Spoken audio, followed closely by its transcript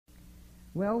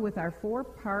Well, with our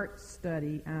four-part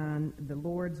study on the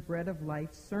Lord's Bread of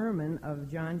Life sermon of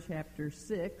John chapter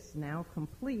 6, now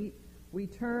complete, we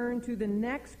turn to the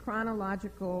next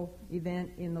chronological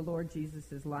event in the Lord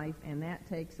Jesus' life, and that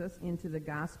takes us into the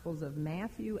Gospels of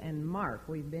Matthew and Mark.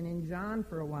 We've been in John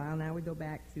for a while. Now we go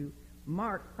back to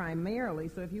Mark primarily.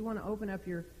 So if you want to open up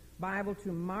your Bible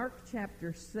to Mark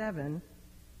chapter 7,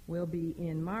 we'll be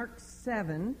in Mark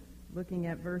 7, looking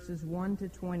at verses 1 to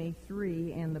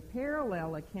 23, and the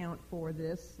parallel account for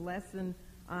this lesson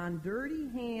on dirty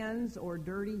hands or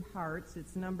dirty hearts.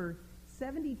 It's number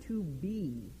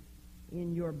 72b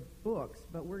in your books,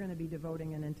 but we're going to be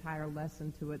devoting an entire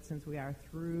lesson to it since we are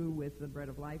through with the Bread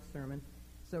of Life sermon.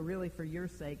 So really, for your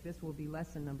sake, this will be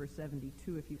lesson number 72.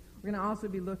 We're going to also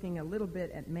be looking a little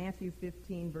bit at Matthew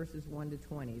 15, verses 1 to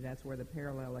 20. That's where the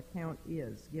parallel account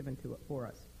is given to it for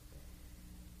us.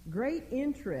 Great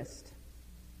interest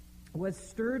was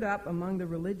stirred up among the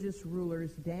religious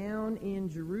rulers down in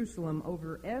Jerusalem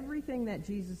over everything that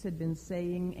Jesus had been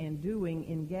saying and doing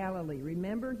in Galilee.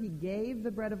 Remember, he gave the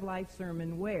Bread of Life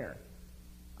sermon where?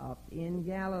 Up in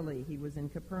Galilee. He was in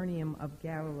Capernaum of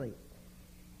Galilee.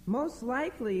 Most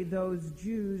likely those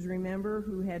Jews, remember,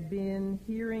 who had been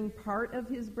hearing part of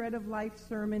his Bread of Life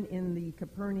sermon in the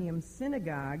Capernaum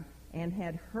synagogue and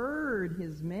had heard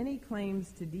his many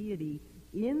claims to deity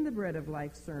in the Bread of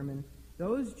Life sermon,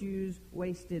 those Jews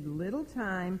wasted little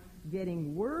time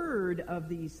getting word of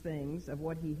these things, of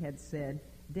what he had said,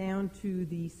 down to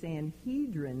the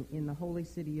Sanhedrin in the holy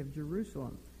city of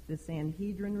Jerusalem. The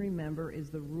Sanhedrin, remember, is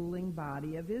the ruling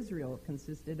body of Israel. It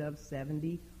consisted of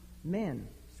 70 men,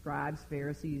 scribes,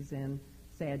 Pharisees, and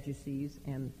Sadducees,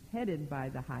 and headed by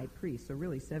the high priest. So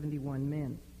really 71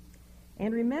 men.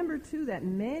 And remember, too, that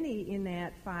many in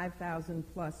that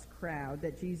 5,000-plus crowd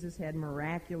that Jesus had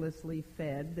miraculously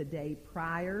fed the day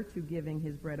prior to giving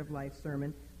his Bread of Life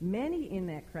sermon, many in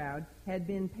that crowd had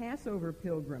been Passover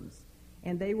pilgrims,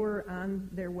 and they were on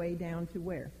their way down to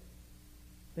where?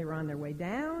 They were on their way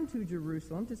down to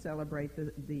Jerusalem to celebrate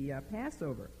the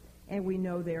Passover. And we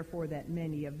know, therefore, that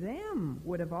many of them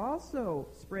would have also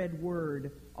spread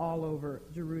word all over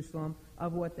Jerusalem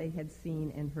of what they had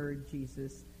seen and heard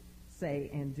Jesus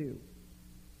say and do.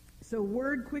 So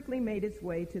word quickly made its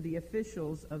way to the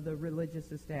officials of the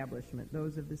religious establishment,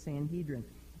 those of the Sanhedrin.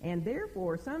 And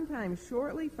therefore, sometime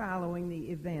shortly following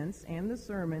the events and the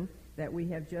sermon that we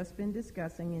have just been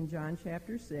discussing in John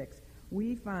chapter 6,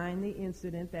 we find the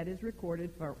incident that is recorded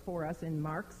for us in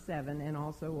Mark 7 and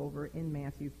also over in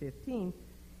Matthew 15.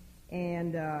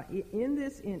 And in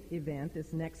this event,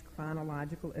 this next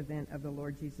chronological event of the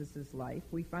Lord Jesus' life,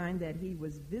 we find that he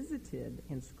was visited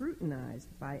and scrutinized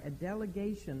by a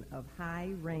delegation of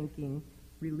high-ranking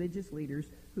religious leaders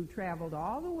who traveled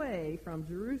all the way from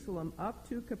Jerusalem up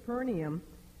to Capernaum,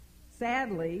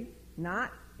 sadly,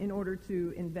 not in order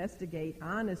to investigate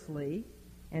honestly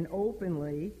and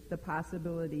openly the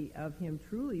possibility of him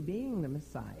truly being the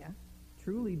Messiah,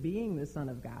 truly being the Son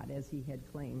of God, as he had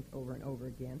claimed over and over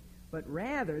again, but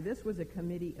rather this was a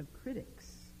committee of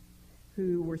critics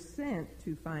who were sent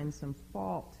to find some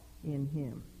fault in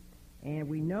him. And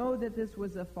we know that this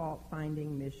was a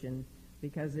fault-finding mission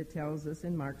because it tells us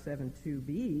in Mark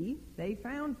 7:2b, they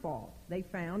found fault. They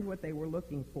found what they were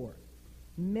looking for.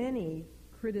 Many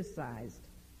criticized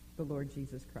the Lord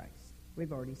Jesus Christ.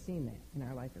 We've already seen that in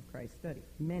our Life of Christ study.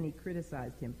 Many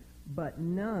criticized him, but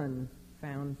none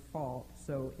found fault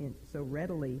so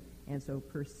readily and so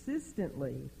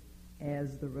persistently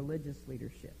as the religious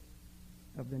leadership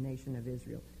of the nation of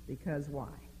Israel. Because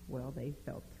why? Well, they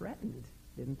felt threatened,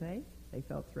 didn't they? They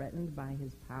felt threatened by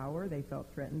his power. They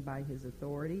felt threatened by his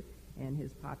authority and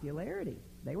his popularity.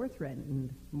 They were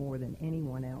threatened more than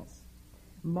anyone else.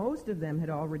 Most of them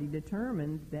had already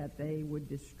determined that they would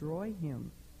destroy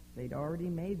him. They'd already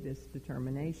made this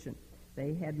determination.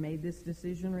 They had made this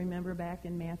decision, remember, back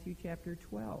in Matthew chapter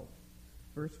 12,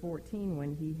 verse 14,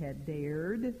 when he had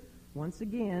dared once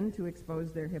again to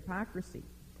expose their hypocrisy,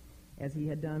 as he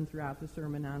had done throughout the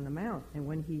Sermon on the Mount, and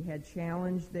when he had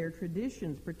challenged their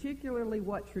traditions, particularly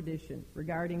what tradition?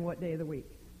 Regarding what day of the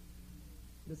week?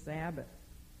 The Sabbath.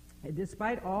 And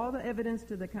despite all the evidence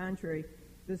to the contrary,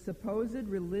 the supposed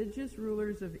religious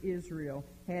rulers of Israel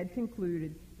had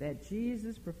concluded that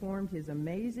Jesus performed his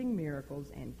amazing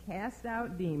miracles and cast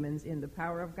out demons in the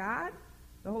power of God,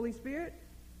 the Holy Spirit?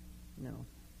 No.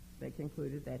 They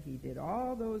concluded that he did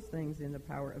all those things in the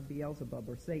power of Beelzebub,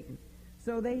 or Satan.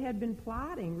 So they had been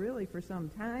plotting, really, for some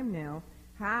time now,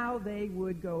 how they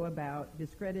would go about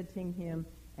discrediting him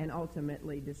and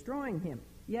ultimately destroying him.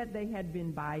 Yet they had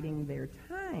been biding their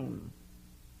time.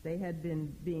 They had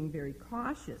been being very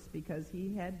cautious because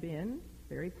he had been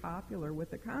very popular with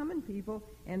the common people,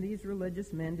 and these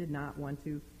religious men did not want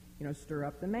to, stir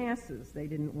up the masses. They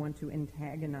didn't want to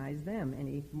antagonize them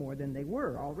any more than they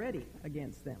were already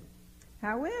against them.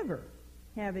 However,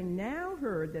 having now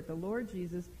heard that the Lord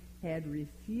Jesus had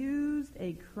refused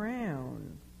a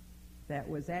crown that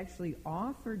was actually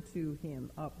offered to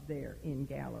him up there in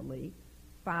Galilee,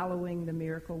 following the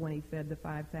miracle when he fed the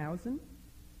 5,000,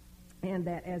 and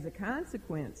that as a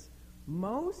consequence,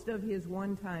 most of his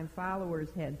one-time followers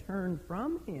had turned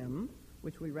from him,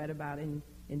 which we read about in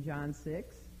John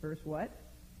 6, verse what?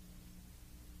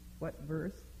 What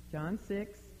verse? John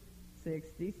 6,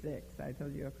 66. I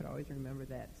told you I could always remember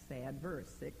that sad verse,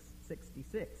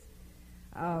 666.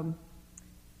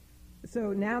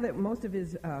 So now that most of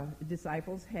his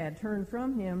disciples had turned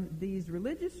from him, these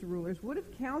religious rulers would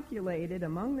have calculated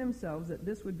among themselves that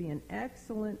this would be an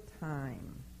excellent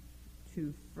time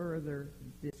to further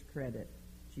discredit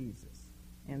Jesus.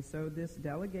 And so this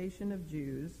delegation of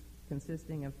Jews,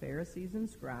 consisting of Pharisees and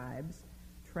scribes,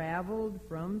 traveled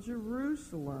from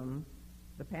Jerusalem.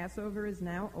 The Passover is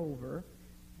now over.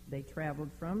 They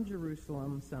traveled from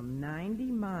Jerusalem some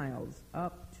 90 miles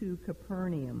up to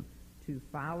Capernaum to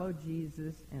follow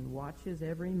Jesus and watch his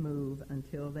every move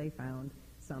until they found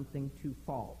something to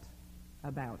fault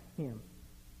about him.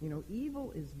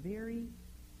 Evil is very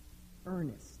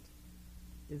earnest,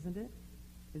 isn't it?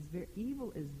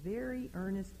 Evil is very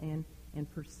earnest and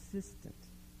persistent.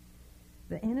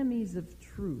 The enemies of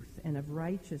truth and of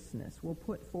righteousness will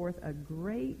put forth a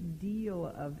great deal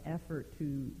of effort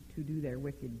to do their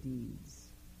wicked deeds.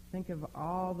 Think of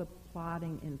all the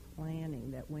plotting and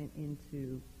planning that went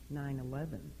into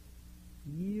 9/11.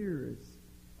 Years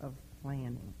of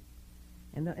planning.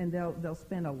 And they'll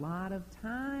spend a lot of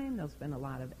time, they'll spend a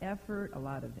lot of effort, a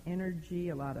lot of energy,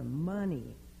 a lot of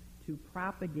money to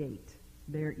propagate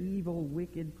their evil,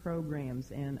 wicked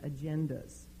programs and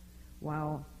agendas.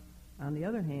 While, on the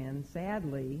other hand,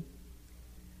 sadly,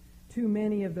 too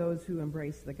many of those who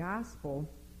embrace the gospel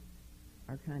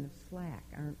are kind of slack,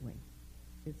 aren't we?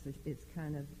 It's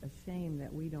kind of a shame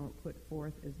that we don't put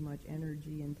forth as much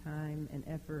energy and time and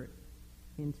effort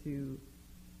into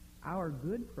our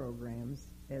good programs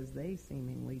as they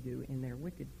seemingly do in their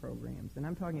wicked programs. And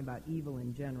I'm talking about evil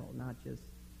in general, not just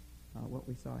what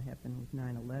we saw happen with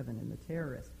 9/11 and the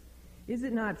terrorists. Is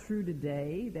it not true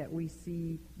today that we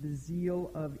see the zeal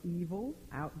of evil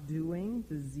outdoing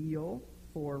the zeal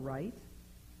for right?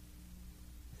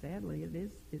 Sadly, it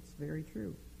is. It's very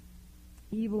true.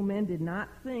 Evil men did not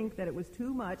think that it was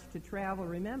too much to travel.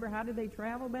 Remember, how did they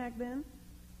travel back then?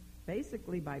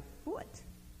 Basically by foot.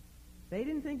 They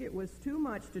didn't think it was too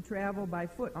much to travel by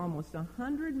foot almost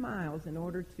 100 miles in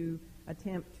order to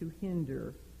attempt to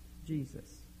hinder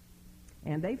Jesus.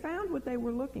 And they found what they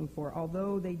were looking for,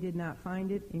 although they did not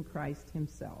find it in Christ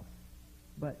himself,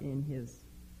 but in his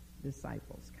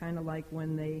disciples. Kind of like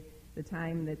when the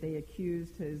time that they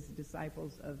accused his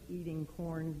disciples of eating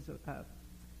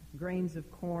grains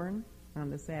of corn on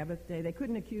the Sabbath day. They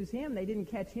couldn't accuse him. They didn't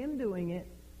catch him doing it,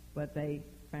 but they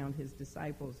found his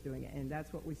disciples doing it. And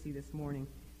that's what we see this morning.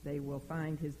 They will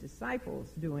find his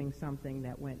disciples doing something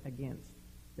that went against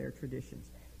their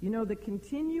traditions. The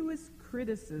continuous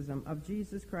criticism of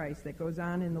Jesus Christ that goes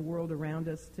on in the world around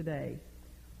us today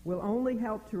will only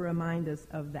help to remind us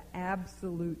of the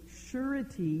absolute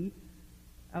surety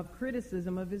of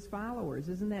criticism of his followers.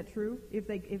 Isn't that true? If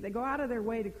they go out of their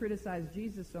way to criticize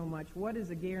Jesus so much, what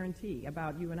is a guarantee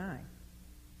about you and I?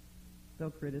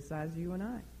 They'll criticize you and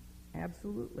I.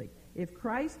 Absolutely. If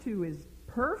Christ, who is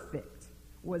perfect,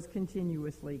 was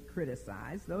continuously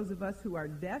criticized, those of us who are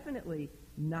definitely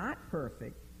not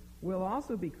perfect will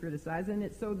also be criticized, and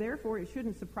therefore it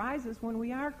shouldn't surprise us when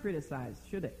we are criticized,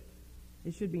 should it?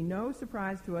 It should be no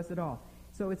surprise to us at all.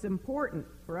 So it's important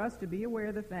for us to be aware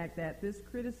of the fact that this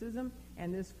criticism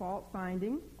and this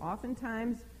fault-finding,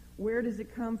 oftentimes, where does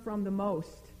it come from the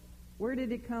most? Where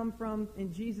did it come from,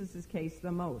 in Jesus' case,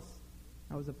 the most?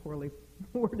 That was a poorly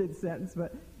worded sentence,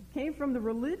 but it came from the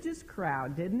religious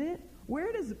crowd, didn't it?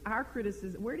 Where does our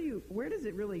criticism, where does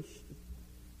it really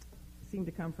seem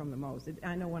to come from the most?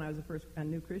 I know when I was a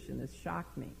new Christian, this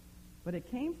shocked me. But it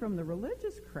came from the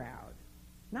religious crowd.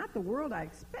 Not the world. I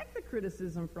expect the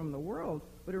criticism from the world,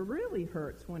 but it really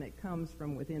hurts when it comes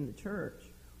from within the church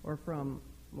or from,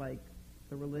 like,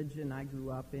 the religion I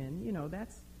grew up in.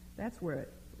 That's where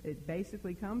it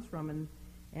basically comes from,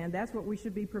 and that's what we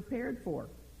should be prepared for.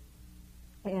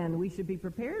 And we should be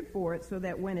prepared for it so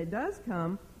that when it does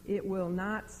come, it will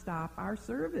not stop our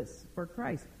service for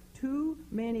Christ. Too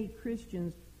many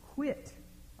Christians quit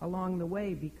along the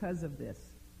way because of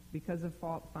this, because of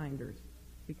fault finders,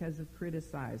 because of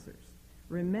criticizers.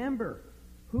 Remember,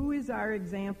 Who is our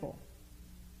example?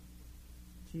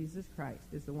 Jesus Christ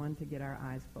is the one to get our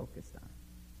eyes focused on.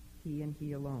 He and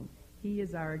he alone. He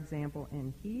is our example,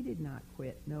 and he did not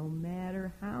quit no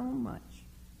matter how much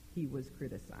he was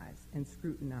criticized and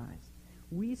scrutinized.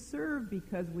 We serve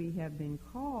because we have been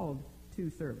called to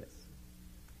service.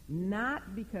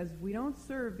 Not because we don't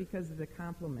serve because of the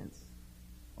compliments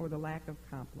or the lack of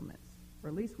compliments. Or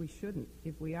at least we shouldn't.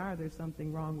 If we are, there's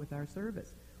something wrong with our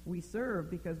service. We serve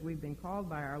because we've been called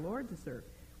by our Lord to serve.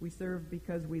 We serve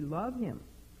because we love him.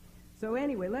 So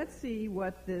anyway, let's see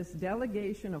what this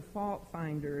delegation of fault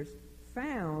finders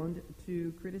found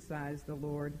to criticize the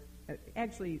Lord.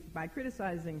 Actually, by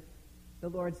criticizing the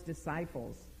Lord's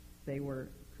disciples, they were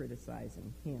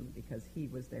criticizing him because he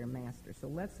was their master. So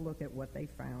let's look at what they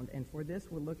found. And for this,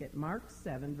 we'll look at Mark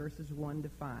 7, verses 1 to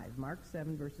 5. Mark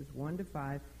 7, verses 1 to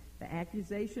 5, the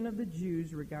accusation of the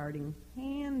Jews regarding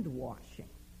hand washing,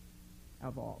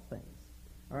 of all things.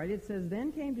 All right, it says,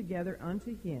 then came together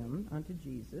unto him, unto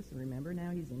Jesus. And remember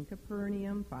now, he's in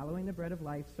Capernaum, following the Bread of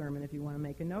Life sermon, if you want to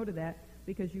make a note of that,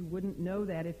 because you wouldn't know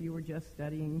that if you were just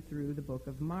studying through the book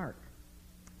of Mark.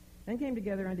 Then came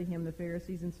together unto him the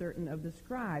Pharisees and certain of the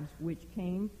scribes, which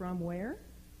came from where?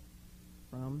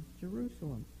 From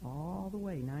Jerusalem, all the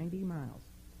way, 90 miles.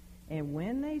 And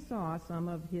when they saw some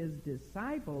of his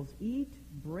disciples eat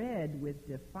bread with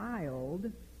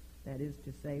defiled, that is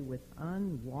to say, with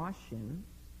unwashen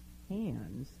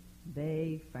hands,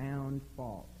 they found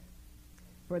fault.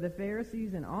 For the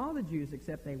Pharisees and all the Jews,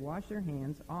 except they wash their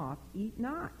hands off, eat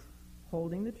not,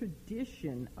 holding the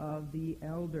tradition of the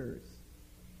elders.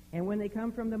 And when they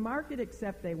come from the market,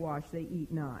 except they wash, they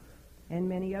eat not. And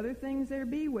many other things there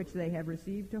be which they have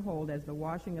received to hold, as the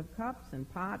washing of cups and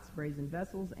pots, brazen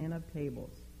vessels, and of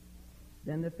tables.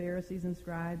 Then the Pharisees and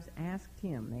scribes asked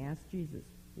him, they asked Jesus,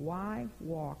 why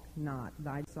walk not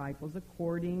thy disciples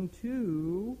according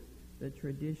to the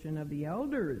tradition of the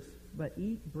elders, but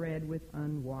eat bread with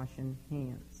unwashen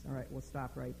hands? All right, we'll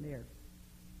stop right there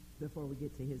before we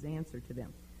get to his answer to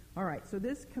them. All right, so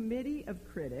this committee of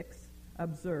critics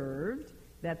observed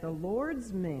that the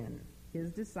Lord's men,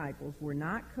 his disciples, were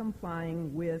not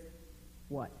complying with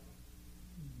what?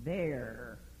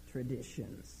 Their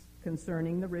traditions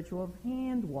concerning the ritual of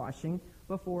hand washing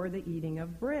before the eating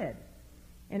of bread.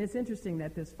 And it's interesting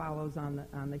that this follows on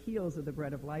the heels of the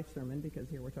Bread of Life sermon, because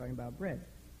here we're talking about bread.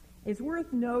 It's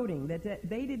worth noting that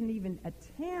they didn't even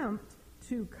attempt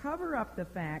to cover up the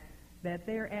fact that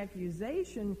their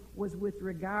accusation was with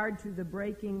regard to the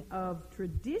breaking of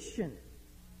tradition.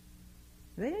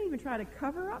 They didn't even try to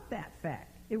cover up that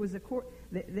fact. It was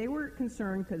they were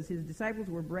concerned because his disciples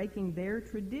were breaking their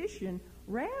tradition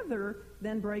rather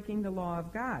than breaking the law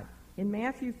of God. In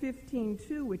Matthew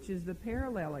 15:2, which is the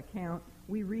parallel account,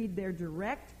 we read their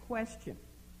direct question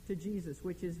to Jesus,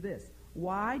 which is this: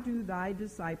 why do thy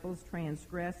disciples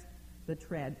transgress the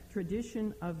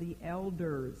tradition of the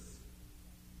elders?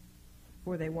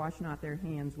 For they wash not their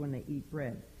hands when they eat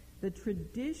bread. The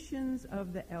traditions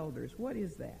of the elders, what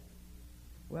is that?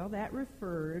 Well, that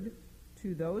referred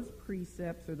to those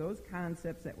precepts or those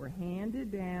concepts that were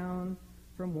handed down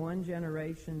from one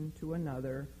generation to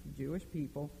another, Jewish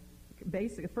people,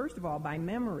 basically, first of all, by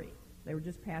memory. They were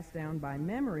just passed down by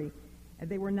memory. And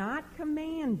they were not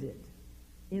commanded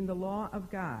in the law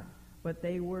of God, but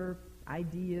they were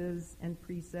ideas and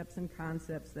precepts and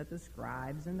concepts that the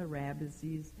scribes and the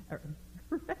Rabbises, I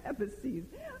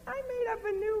made up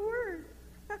a new word.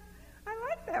 I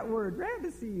like that word,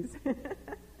 Rabbises.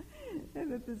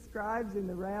 And that the scribes and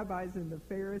the rabbis and the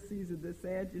Pharisees and the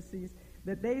Sadducees,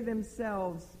 that they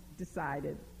themselves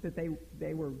decided that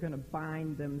they were going to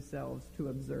bind themselves to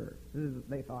observe.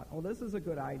 They thought, oh, this is a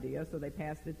good idea, so they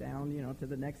passed it down, to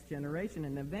the next generation.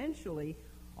 And eventually,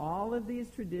 all of these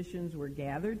traditions were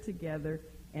gathered together,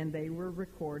 and they were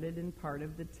recorded in part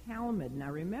of the Talmud.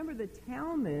 Now, remember, the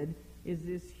Talmud is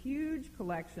this huge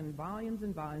collection, volumes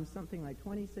and volumes, something like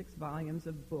 26 volumes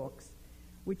of books,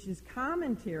 which is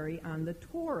commentary on the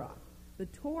Torah. The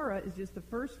Torah is just the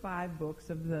first 5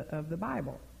 books of the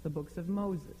Bible, the books of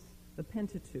Moses, the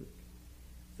Pentateuch.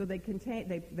 So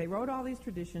they wrote all these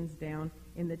traditions down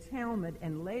in the Talmud,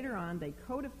 and later on they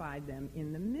codified them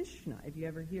in the Mishnah. If you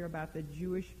ever hear about the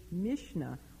Jewish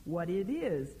Mishnah, what it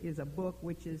is a book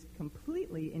which is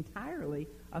completely, entirely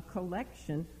a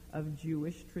collection of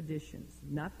Jewish traditions.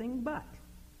 Nothing but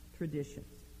traditions.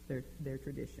 They're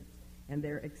traditions. And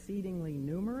they're exceedingly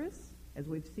numerous, as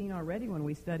we've seen already when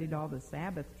we studied all the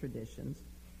Sabbath traditions,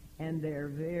 and they're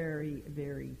very,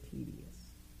 very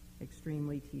tedious,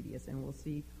 extremely tedious. And we'll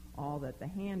see all that the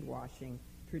hand-washing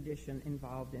tradition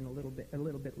involved in a little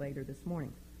bit later this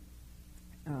morning.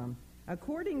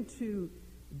 According to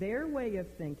their way of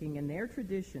thinking and their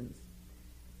traditions,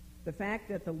 the fact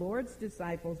that the Lord's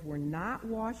disciples were not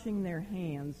washing their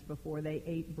hands before they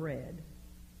ate bread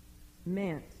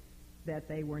meant that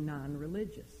they were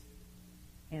non-religious.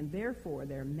 And therefore,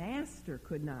 their master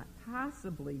could not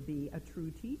possibly be a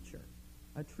true teacher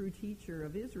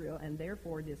of Israel, and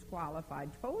therefore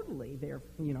disqualified totally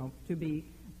to be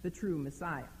the true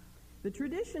Messiah. The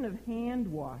tradition of hand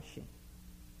washing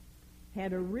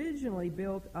had originally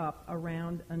built up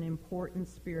around an important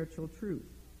spiritual truth,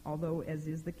 although, as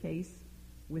is the case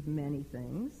with many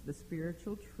things, the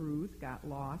spiritual truth got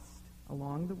lost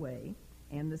along the way,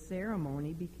 and the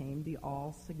ceremony became the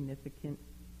all-significant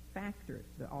factor,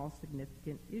 the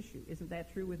all-significant issue. Isn't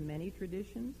that true with many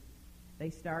traditions? They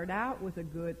start out with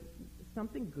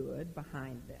something good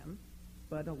behind them,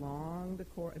 but along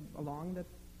the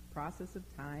process of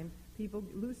time, people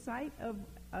lose sight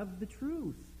of the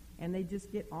truth, and they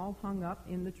just get all hung up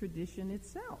in the tradition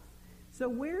itself. So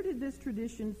where did this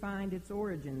tradition find its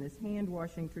origin, this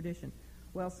hand-washing tradition?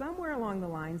 Well, somewhere along the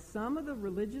line, some of the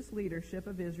religious leadership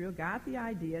of Israel got the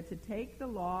idea to take the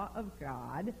law of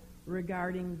God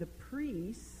regarding the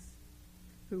priests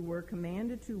who were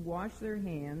commanded to wash their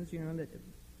hands, that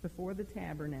before the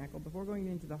tabernacle, before going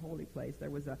into the holy place, there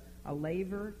was a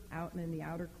laver out in the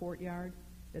outer courtyard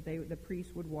that the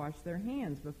priests would wash their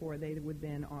hands before they would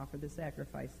then offer the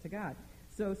sacrifice to God.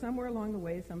 So somewhere along the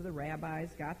way, some of the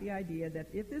rabbis got the idea that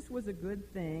if this was a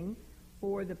good thing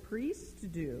for the priests to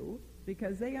do,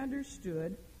 because they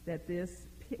understood that this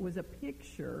was a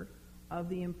picture of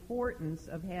the importance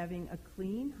of having a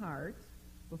clean heart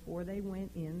before they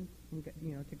went in,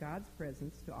 to God's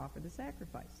presence to offer the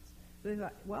sacrifices. So they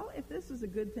thought, well, if this is a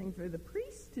good thing for the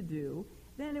priests to do,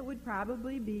 then it would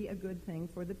probably be a good thing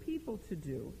for the people to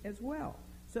do as well.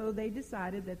 So they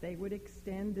decided that they would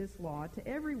extend this law to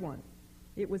everyone.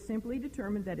 It was simply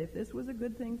determined that if this was a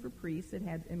good thing for priests,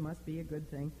 it must be a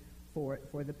good thing for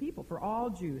the people, for all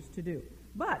Jews to do.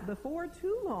 But before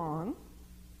too long,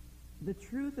 the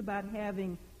truth about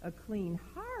having a clean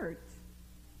heart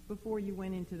before you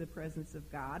went into the presence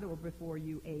of God, or before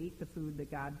you ate the food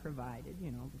that God provided,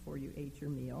 before you ate your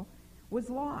meal, was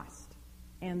lost.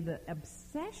 And the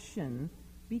obsession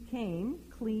became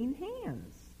clean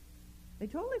hands. They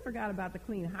totally forgot about the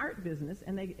clean heart business,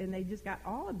 and they just got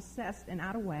all obsessed and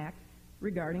out of whack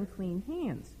regarding clean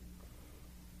hands.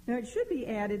 Now, it should be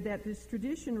added that this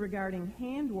tradition regarding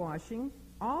hand washing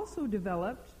also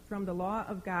developed from the law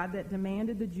of God that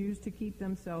demanded the Jews to keep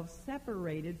themselves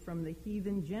separated from the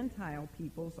heathen Gentile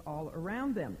peoples all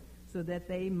around them, so that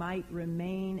they might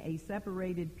remain a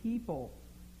separated people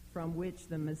from which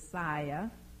the Messiah,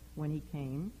 when he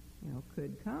came,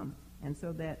 could come. And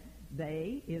so that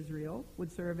they, Israel,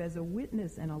 would serve as a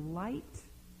witness and a light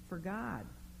for God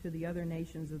to the other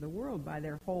nations of the world by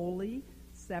their holy,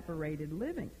 separated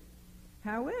living.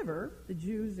 However, the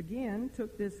Jews again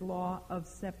took this law of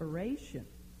separation,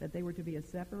 that they were to be a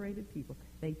separated people.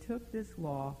 They took this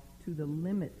law to the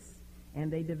limits,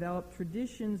 and they developed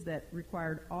traditions that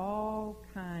required all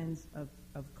kinds of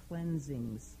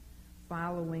cleansings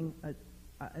following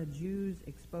a Jew's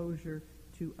exposure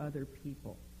to other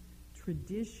people.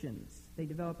 Traditions. They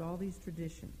developed all these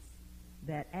traditions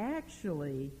that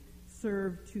actually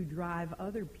served to drive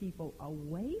other people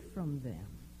away from them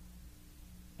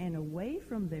and away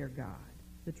from their God,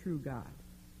 the true God,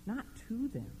 not to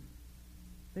them.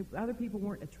 Other people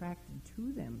weren't attracted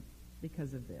to them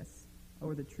because of this,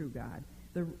 or the true God.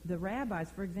 The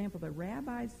rabbis, for example, the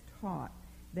rabbis taught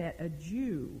that a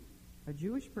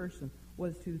Jewish person,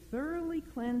 was to thoroughly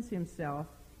cleanse himself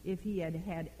if he had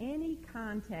had any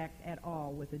contact at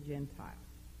all with a Gentile.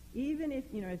 Even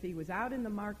if he was out in the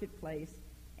marketplace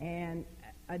and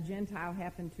a Gentile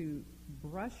happened to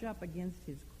brush up against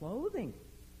his clothing,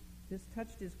 just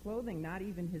touched his clothing, not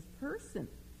even his person,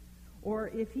 or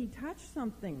if he touched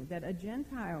something that a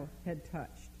Gentile had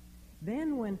touched,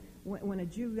 then when a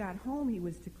Jew got home, he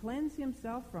was to cleanse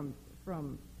himself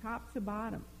from top to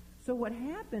bottom. So what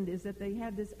happened is that they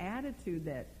had this attitude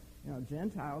that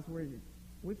Gentiles were,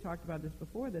 we've talked about this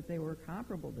before, that they were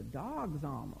comparable to dogs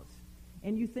almost.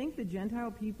 And you think the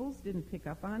Gentile peoples didn't pick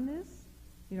up on this?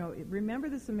 Remember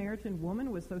the Samaritan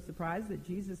woman was so surprised that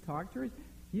Jesus talked to her.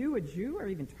 You, a Jew, are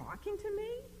even talking to me?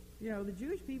 The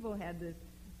Jewish people had this,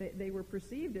 they were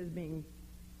perceived as being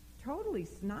totally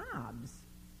snobs.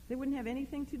 They wouldn't have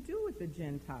anything to do with the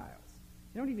Gentiles.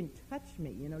 Don't even touch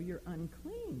me. You're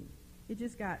unclean. It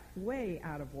just got way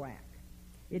out of whack.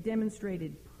 It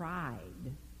demonstrated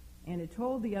pride. And it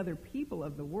told the other people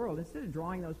of the world, instead of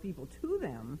drawing those people to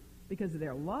them because of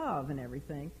their love and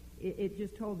everything, it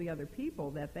just told the other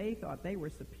people that they thought they were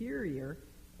superior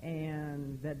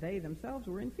and that they themselves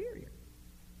were inferior.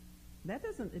 That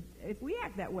doesn't, if we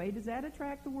act that way, does that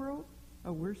attract the world?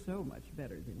 Oh, we're so much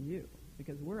better than you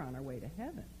because we're on our way to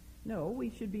heaven. No, we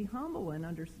should be humble and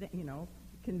understand,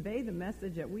 convey the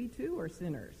message that we too are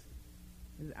sinners.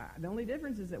 The only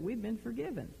difference is that we've been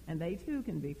forgiven, and they too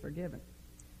can be forgiven.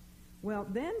 Well,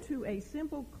 then to a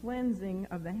simple cleansing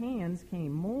of the hands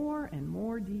came more and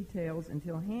more details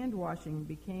until hand washing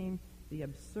became the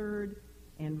absurd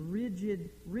and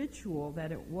rigid ritual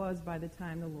that it was by the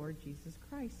time the Lord Jesus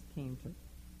Christ came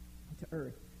to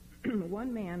earth.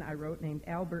 One man I wrote named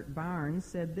Albert Barnes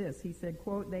said this. He said,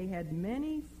 quote, "They had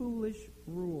many foolish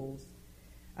rules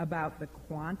about the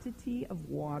quantity of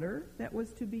water that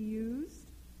was to be used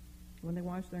when they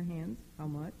washed their hands, how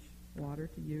much water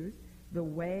to use, the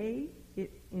way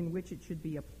in which it should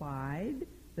be applied,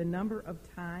 the number of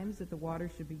times that the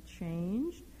water should be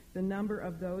changed, the number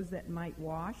of those that might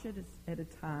wash at a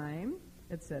time,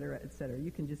 etc., etc."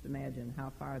 You can just imagine how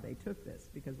far they took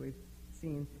this, because we've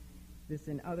seen this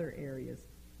in other areas,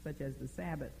 such as the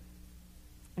Sabbath.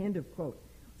 End of quote.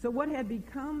 So what had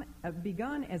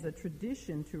begun as a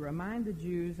tradition to remind the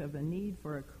Jews of the need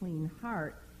for a clean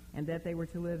heart and that they were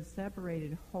to live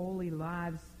separated, holy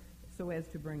lives so as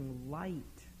to bring light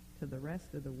to the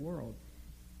rest of the world,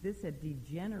 this had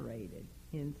degenerated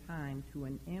in time to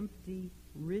an empty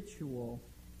ritual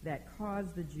that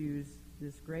caused the Jews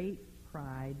this great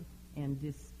pride and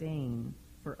disdain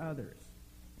for others.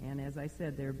 And as I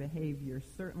said, their behavior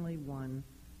certainly won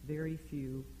very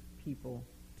few people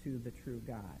to the true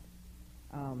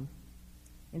God.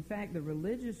 In fact, the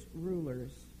religious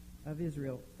rulers of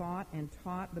Israel thought and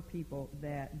taught the people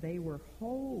that they were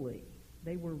holy,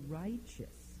 they were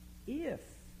righteous, if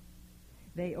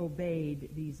they obeyed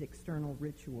these external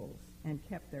rituals and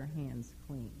kept their hands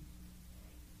clean.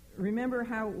 Remember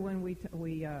how when we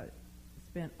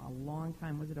spent a long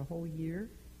time, was it a whole year,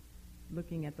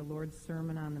 looking at the Lord's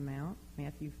Sermon on the Mount,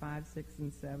 Matthew 5, 6,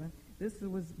 and 7. This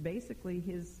was basically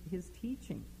his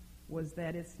teaching, was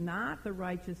that it's not the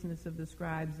righteousness of the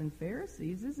scribes and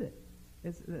Pharisees, is it?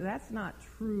 That's not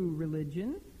true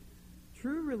religion.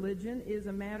 True religion is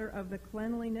a matter of the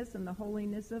cleanliness and the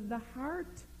holiness of the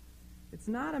heart. It's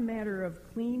not a matter of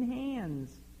clean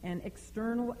hands and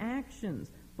external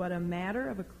actions, but a matter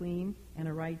of a clean and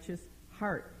a righteous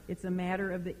heart. It's a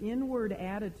matter of the inward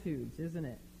attitudes, isn't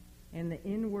it? And the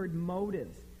inward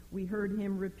motives. We heard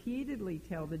him repeatedly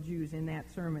tell the Jews in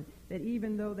that sermon that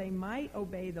even though they might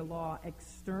obey the law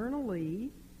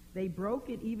externally, they broke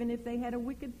it even if they had a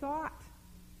wicked thought,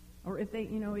 or if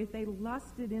they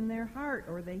lusted in their heart,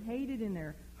 or they hated in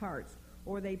their hearts,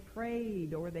 or they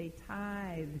prayed, or they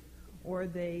tithed, or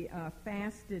they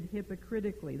fasted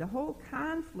hypocritically. The whole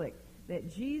conflict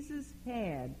that Jesus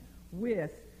had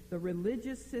with the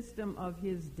religious system of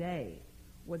his day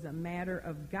was a matter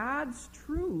of God's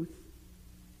truth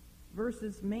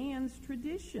versus man's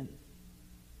tradition.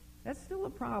 That's still a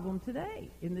problem today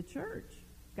in the church.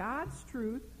 God's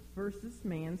truth versus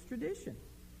man's tradition.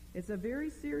 It's a very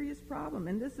serious problem,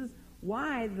 and this is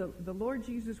why the Lord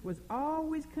Jesus was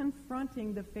always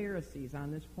confronting the Pharisees on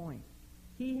this point.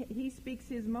 He speaks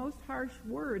his most harsh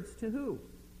words to who?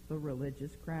 The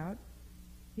religious crowd.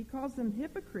 He calls them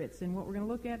hypocrites in what we're going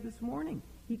to look at this morning.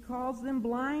 He calls them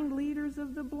blind leaders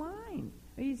of the blind.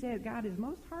 He said God his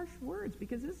most harsh words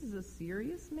because this is a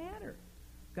serious matter.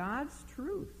 God's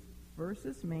truth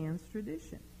versus man's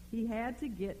tradition. He had to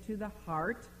get to the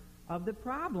heart of the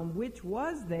problem, which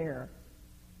was their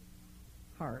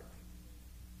heart.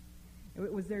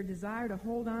 It was their desire to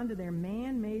hold on to their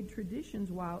man-made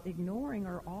traditions while ignoring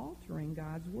or altering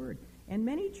God's word. And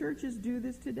many churches do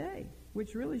this today,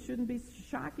 which really shouldn't be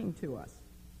shocking to us.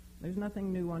 There's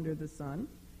nothing new under the sun.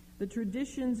 The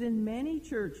traditions in many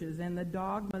churches and the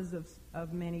dogmas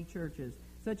of many churches,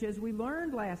 such as we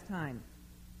learned last time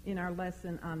in our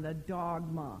lesson on the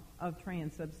dogma of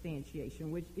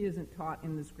transubstantiation, which isn't taught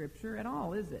in the Scripture at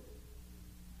all, is it?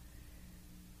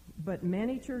 But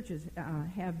many churches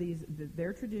have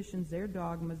their traditions, their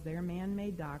dogmas, their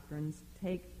man-made doctrines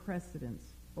take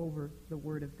precedence over the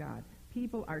Word of God.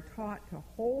 People are taught to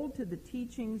hold to the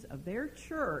teachings of their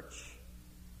church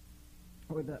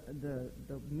or the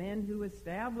men who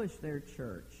establish their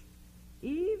church,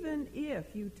 even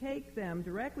if you take them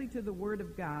directly to the Word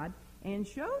of God and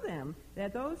show them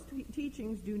that those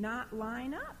teachings do not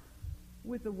line up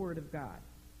with the Word of God.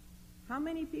 How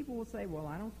many people will say, well,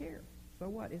 I don't care. So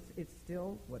what? It's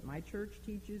still what my church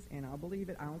teaches, and I'll believe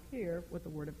it. I don't care what the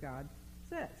Word of God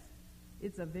says.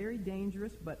 It's a very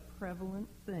dangerous but prevalent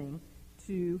thing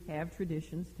to have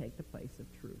traditions take the place of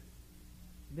truth.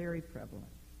 Very prevalent.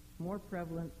 More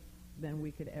prevalent than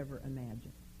we could ever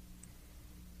imagine.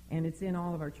 And it's in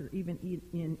all of our church, even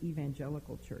in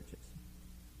evangelical churches.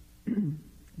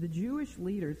 The Jewish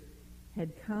leaders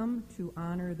had come to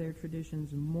honor their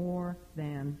traditions more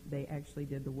than they actually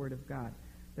did the Word of God.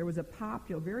 There was a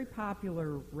very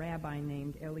popular rabbi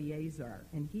named Eleazar,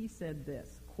 and he said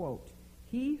this, quote,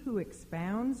 "He who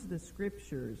expounds the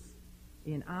Scriptures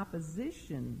in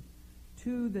opposition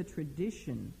to the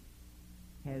tradition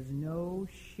has no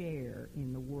share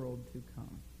in the world to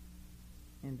come."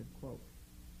 End of quote.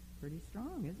 Pretty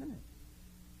strong, isn't it?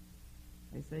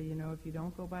 They say, if you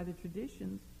don't go by the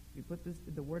traditions, you put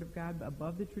the Word of God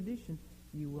above the tradition,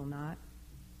 you will not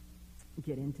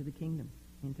get into the kingdom,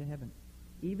 into heaven.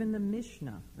 Even the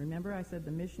Mishnah, remember I said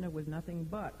the Mishnah was nothing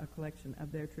but a collection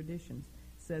of their traditions,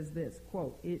 says this,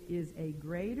 quote, "It is a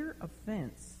greater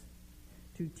offense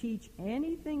to teach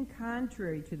anything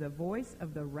contrary to the voice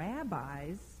of the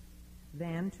rabbis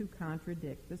than to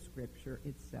contradict the Scripture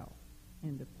itself."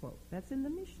 End of quote. That's in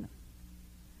the Mishnah.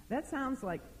 That sounds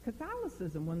like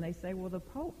Catholicism when they say, well, the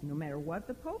Pope, no matter what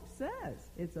the Pope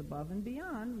says, it's above and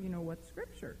beyond, what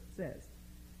Scripture says.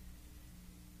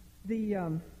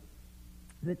 The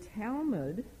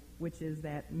Talmud, which is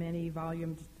that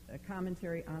many-volumed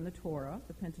commentary on the Torah,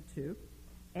 the Pentateuch,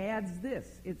 adds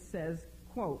this. It says,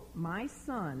 quote, "My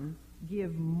son,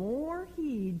 give more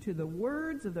heed to the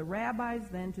words of the rabbis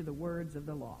than to the words of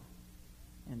the law."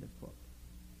 End of quote.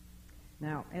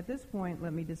 Now, at this point,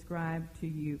 let me describe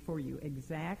for you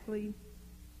exactly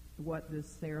what this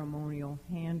ceremonial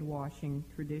hand-washing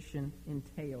tradition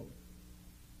entailed.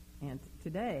 And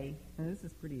today, and this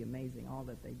is pretty amazing, all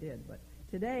that they did, but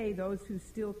today, those who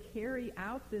still carry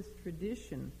out this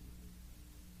tradition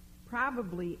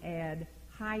probably add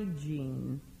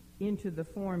hygiene into the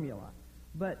formula.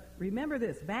 But remember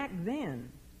this, back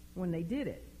then, when they did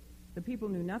it, the people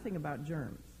knew nothing about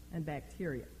germs and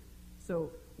bacteria.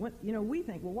 So, we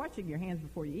think, well, washing your hands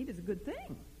before you eat is a good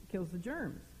thing. It kills the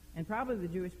germs. And probably the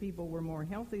Jewish people were more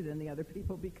healthy than the other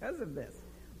people because of this.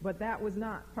 But that was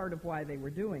not part of why they were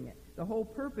doing it. The whole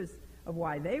purpose of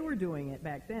why they were doing it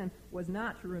back then was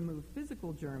not to remove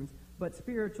physical germs, but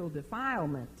spiritual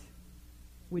defilement,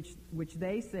 which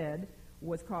they said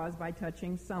was caused by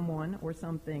touching someone or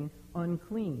something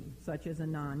unclean, such as a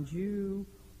non-Jew,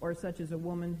 or such as a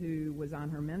woman who was on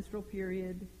her menstrual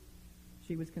period.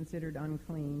 She was considered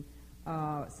unclean.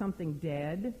 Something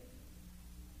dead,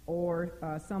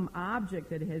 or some object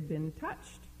that had been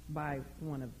touched by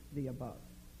one of the above.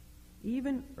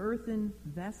 Even earthen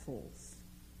vessels,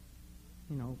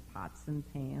 pots and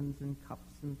pans and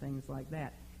cups and things like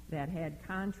that had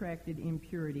contracted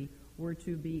impurity were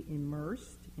to be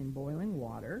immersed in boiling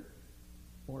water,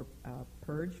 or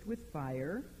purged with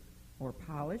fire, or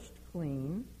polished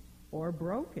clean, or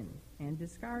broken and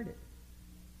discarded.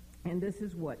 And this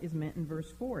is what is meant in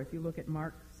verse 4. If you look at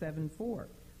Mark 7:4,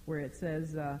 where it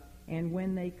says, "And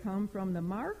when they come from the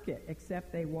market,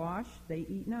 except they wash, they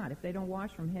eat not." If they don't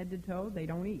wash from head to toe, they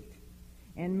don't eat.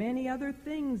 "And many other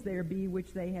things there be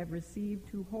which they have received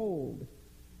to hold,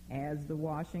 as the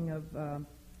washing of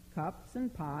cups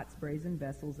and pots, brazen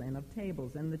vessels, and of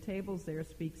tables." And the tables there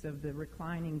speaks of the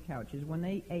reclining couches. When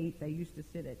they ate, they used to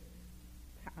sit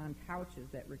on couches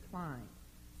that recline.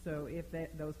 So if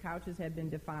those couches had been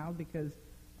defiled because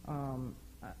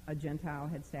a Gentile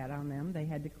had sat on them, they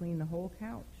had to clean the whole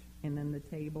couch, and then the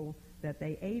table that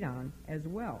they ate on as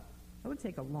well. That would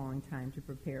take a long time to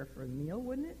prepare for a meal,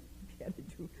 wouldn't it? If you had to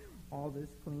do all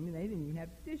this cleaning. They didn't even have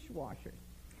dishwashers.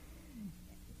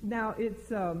 Now,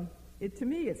 to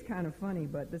me, it's kind of funny,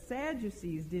 but the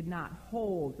Sadducees did not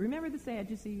hold. Remember the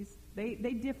Sadducees? They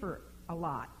differ a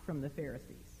lot from the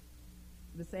Pharisees.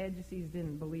 The Sadducees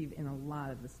didn't believe in a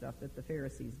lot of the stuff that the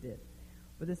Pharisees did.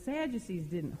 But the Sadducees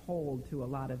didn't hold to a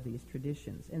lot of these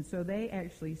traditions. And so they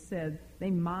actually said, they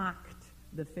mocked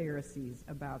the Pharisees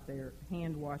about their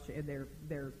hand washing,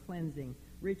 their cleansing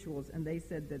rituals. And they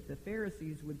said that the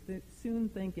Pharisees would soon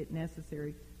think it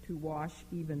necessary to wash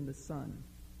even the sun.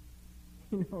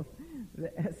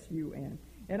 The S-U-N.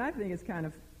 And I think it's kind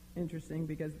of interesting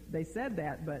because they said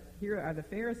that, but here are the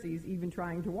Pharisees even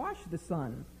trying to wash the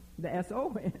sun. The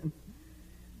S-O-N.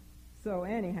 So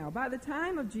anyhow, by the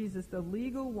time of Jesus, the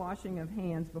legal washing of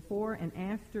hands before and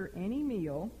after any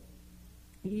meal,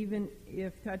 even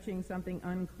if touching something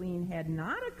unclean had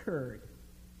not occurred.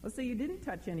 Let's say you didn't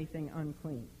touch anything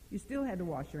unclean. You still had to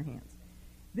wash your hands.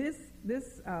 This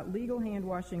legal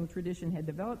hand-washing tradition had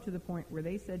developed to the point where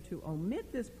they said to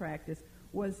omit this practice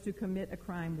was to commit a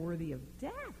crime worthy of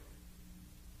death.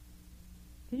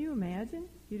 Can you imagine?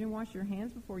 You didn't wash your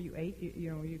hands before you ate.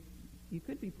 You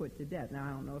could be put to death. Now, I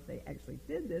don't know if they actually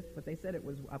did this, but they said it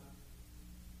was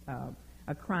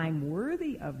a crime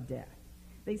worthy of death.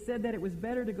 They said that it was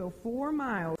better to go 4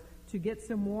 miles to get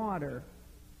some water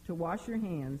to wash your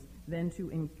hands than to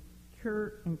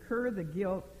incur the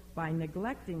guilt by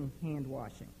neglecting hand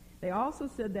washing. They also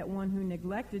said that one who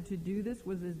neglected to do this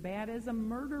was as bad as a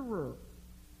murderer.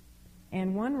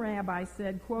 And one rabbi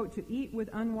said, quote, to eat with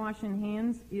unwashed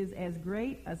hands is as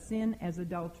great a sin as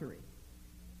adultery.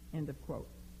 End of quote.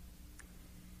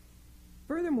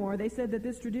 Furthermore, they said that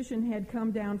this tradition had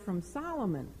come down from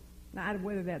Solomon. Now,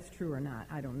 whether that's true or not,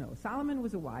 I don't know. Solomon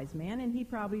was a wise man, and he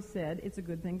probably said it's a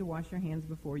good thing to wash your hands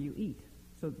before you eat.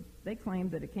 So they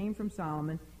claimed that it came from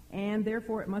Solomon, and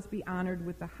therefore it must be honored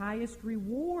with the highest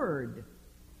reward.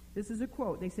 This is a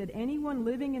quote. They said, anyone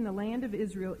living in the land of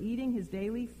Israel eating his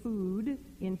daily food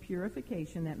in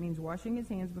purification, that means washing his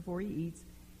hands before he eats,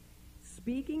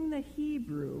 speaking the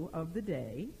Hebrew of the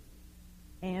day,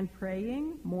 and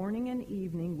praying morning and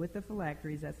evening with the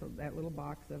phylacteries, that's that little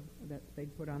box that they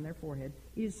put on their forehead,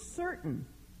 is certain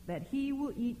that he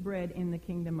will eat bread in the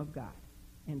kingdom of God.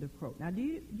 End of quote. Now, do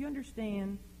you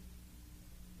understand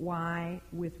why,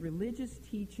 with religious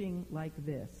teaching like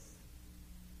this,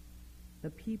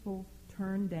 the people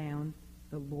turn down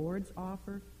the Lord's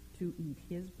offer to eat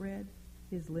his bread,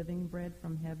 his living bread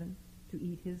from heaven, to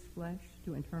eat his flesh,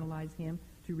 to internalize him,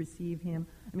 to receive him?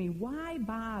 I mean, why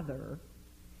bother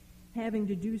having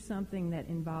to do something that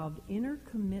involved inner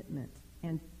commitment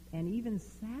and even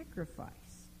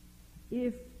sacrifice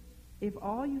if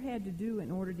all you had to do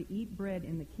in order to eat bread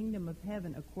in the kingdom of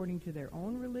heaven according to their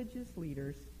own religious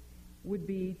leaders would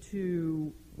be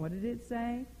to, what did it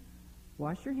say?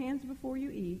 Wash your hands before you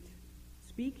eat,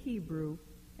 speak Hebrew,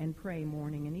 and pray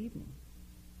morning and evening.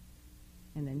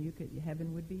 And then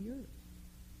heaven would be yours.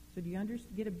 So do you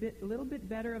get a little bit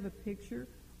better of a picture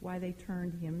why they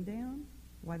turned him down?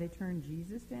 Why they turned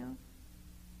Jesus down?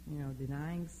 You know,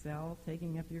 denying self,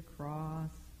 taking up your cross,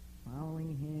 following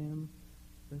him,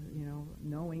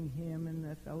 knowing him and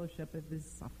the fellowship of his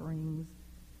sufferings.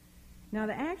 Now,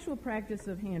 the actual practice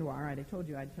of hand washing, all right, I told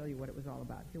you I'd tell you what it was all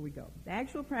about. Here we go. The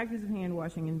actual practice of hand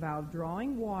washing involved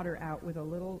drawing water out with a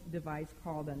little device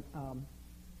called a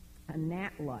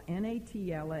natla,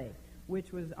 N-A-T-L-A,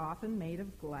 which was often made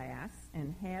of glass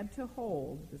and had to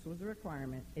hold, this was a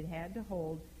requirement, it had to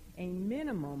hold a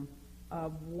minimum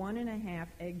of 1.5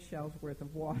 eggshells worth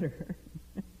of water.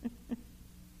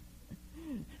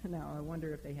 Now, I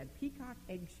wonder if they had peacock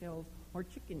eggshells or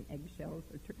chicken eggshells.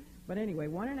 But anyway,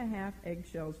 1.5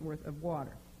 eggshells worth of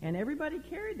water. And everybody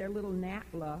carried their little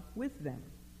natla with them.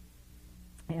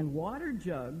 And water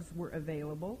jugs were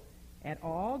available at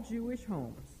all Jewish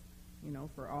homes,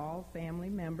 for all family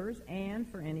members and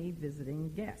for any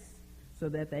visiting guests, so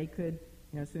that they could,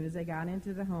 as soon as they got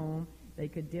into the home, they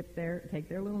could take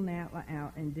their little natla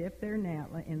out and dip their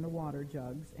natla in the water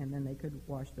jugs, and then they could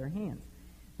wash their hands.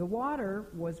 The water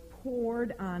was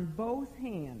poured on both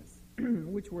hands,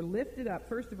 which were lifted up,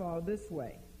 first of all, this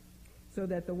way, so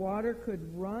that the water could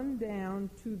run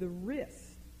down to the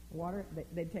wrist.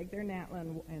 They'd take their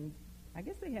natla, and I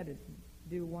guess they had to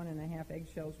do 1.5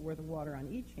 eggshells worth of water on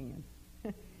each hand.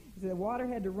 So the water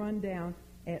had to run down,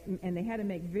 and they had to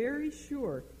make very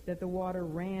sure that the water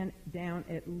ran down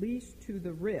at least to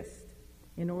the wrist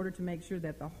in order to make sure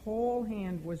that the whole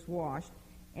hand was washed,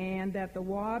 and that the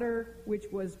water which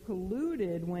was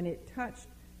polluted when it touched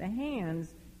the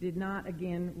hands did not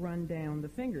again run down the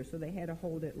fingers. So they had to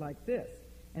hold it like this.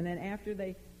 And then after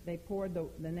they poured the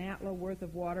natla worth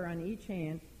of water on each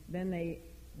hand, then they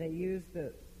used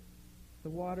the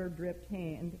water-dripped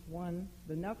hand,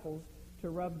 the knuckles, to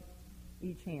rub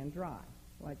each hand dry,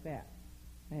 like that.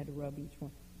 They had to rub each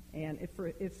one. And if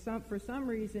for some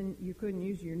reason you couldn't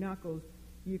use your knuckles,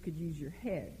 you could use your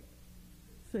head.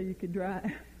 So you could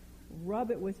rub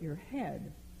it with your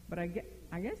head. But I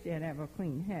guess you had to have a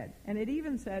clean head. And it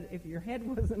even said if your head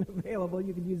wasn't available,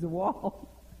 you could use a wall.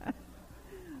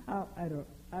 I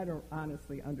don't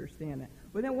honestly understand that.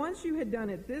 But then once you had done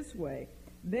it this way,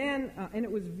 then and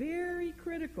it was very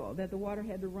critical that the water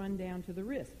had to run down to the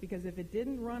wrist, because if it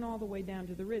didn't run all the way down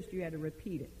to the wrist, you had to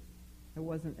repeat it. It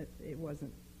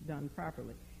wasn't done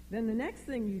properly. Then the next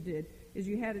thing you did is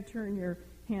you had to turn your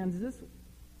hands this way.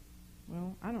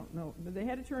 Well, I don't know, but they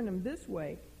had to turn them this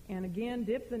way, and again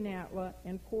dip the natla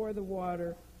and pour the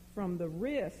water from the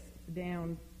wrist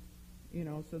down,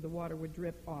 so the water would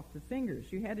drip off the fingers.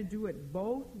 You had to do it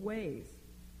both ways.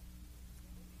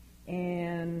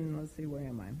 And let's see, where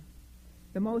am I?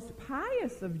 The most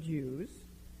pious of Jews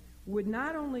would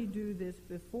not only do this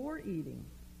before eating,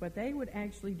 but they would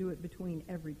actually do it between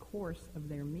every course of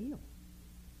their meal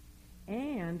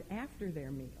and after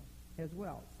their meal as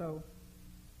well. So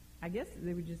I guess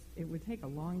it would take a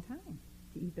long time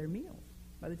to eat their meals.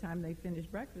 By the time they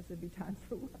finished breakfast, it'd be time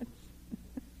for lunch.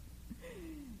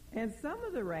 And some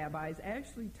of the rabbis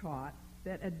actually taught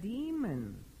that a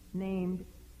demon named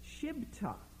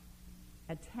Shibta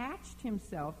attached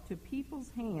himself to people's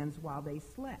hands while they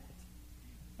slept.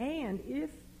 And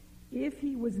if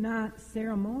he was not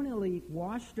ceremonially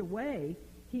washed away,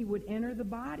 he would enter the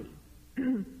body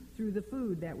through the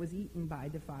food that was eaten by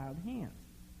defiled hands.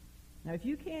 Now, if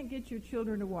you can't get your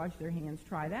children to wash their hands,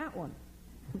 try that one.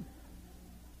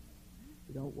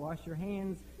 You don't wash your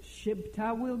hands,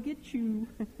 Shibta will get you.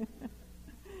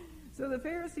 So the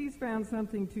Pharisees found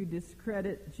something to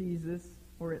discredit Jesus,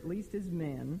 or at least his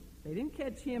men. They didn't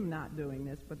catch him not doing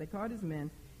this, but they caught his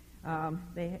men.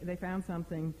 They found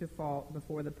something to fault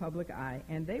before the public eye,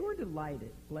 and they were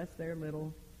delighted. Bless their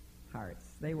little hearts.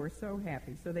 They were so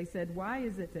happy. So they said, "Why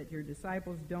is it that your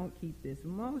disciples don't keep this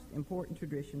most important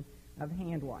tradition of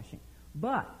hand washing?"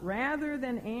 But rather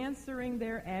than answering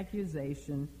their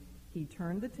accusation, he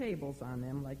turned the tables on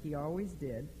them like he always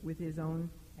did with his own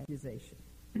accusation.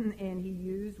 And he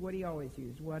used what he always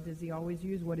used. What does he always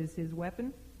use? What is his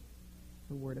weapon?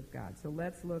 The Word of God. So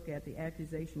let's look at the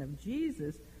accusation of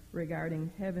Jesus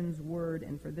regarding heaven's Word.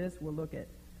 And for this, we'll look at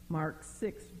Mark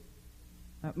 7,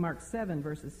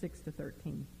 verses 6 to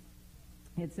 13.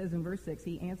 It says in verse 6,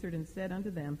 "He answered and said unto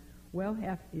them, Well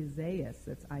hath Isaiah,"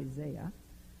 that's Isaiah,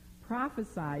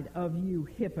 "prophesied of you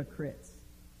hypocrites,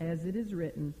 as it is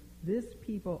written, This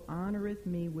people honoreth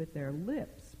me with their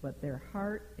lips, but their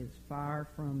heart is far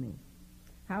from me.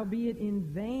 Howbeit in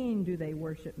vain do they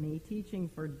worship me, teaching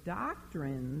for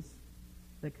doctrines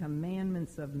the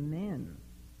commandments of men.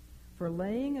 For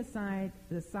laying aside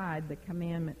the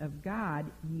commandment of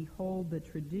God, ye hold the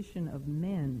tradition of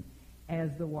men,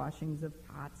 as the washings of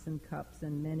pots and cups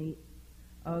and many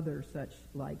other such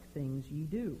like things ye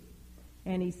do.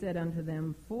 And he said unto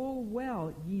them, Full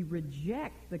well ye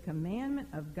reject the commandment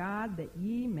of God, that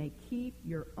ye may keep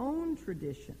your own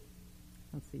tradition."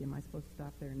 Let's see, am I supposed to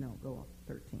stop there? No, go on,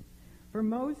 13. "For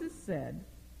Moses said,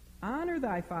 Honor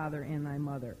thy father and thy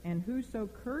mother, and whoso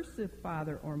curseth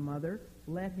father or mother,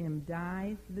 let him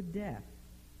die the death.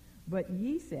 But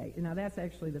ye say," now that's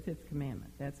actually the 5th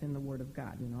commandment. That's in the Word of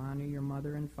God. Honor your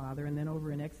mother and father. And then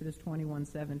over in Exodus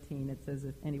 21:17, it says,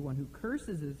 "If anyone who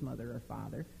curses his mother or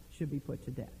father should be put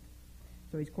to death."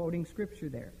 So he's quoting Scripture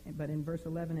there. But in verse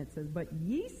 11 it says, "But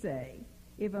ye say,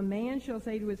 if a man shall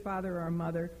say to his father or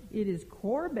mother, It is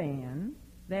korban,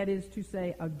 that is to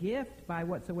say, a gift by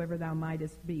whatsoever thou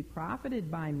mightest be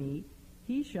profited by me,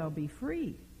 he shall be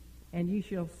free. And ye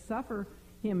shall suffer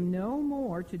him no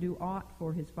more to do aught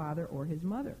for his father or his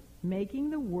mother,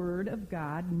 making the word of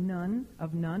God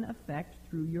of none effect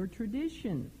through your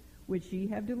tradition, which ye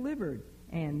have delivered,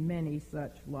 and many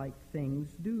such like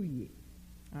things do ye."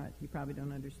 You probably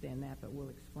don't understand that, but we'll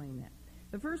explain that.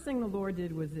 The first thing the Lord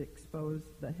did was expose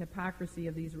the hypocrisy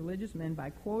of these religious men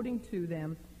by quoting to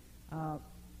them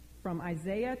from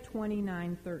Isaiah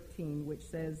 29:13, which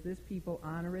says, "This people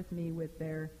honoreth me with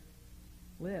their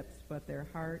lips, but their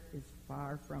heart is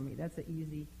far from me." That's an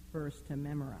easy verse to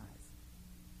memorize.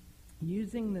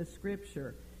 Using the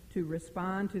Scripture to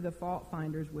respond to the fault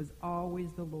finders was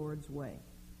always the Lord's way,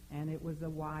 and it was a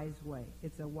wise way.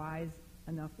 It's a wise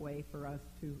enough way for us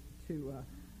to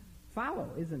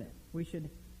follow, isn't it? We should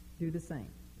do the same.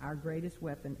 Our greatest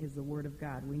weapon is the Word of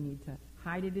God. We need to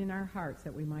hide it in our hearts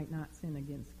that we might not sin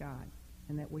against God,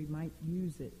 and that we might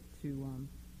use it to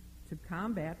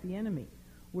combat the enemy.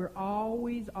 We're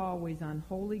always on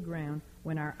holy ground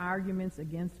when our arguments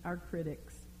against our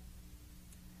critics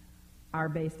are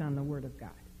based on the Word of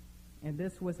God. And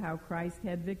this was how Christ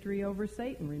had victory over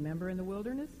Satan. Remember in the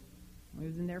wilderness? He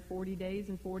was in there 40 days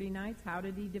and 40 nights. How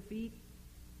did he defeat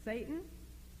Satan?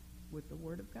 With the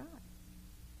Word of God.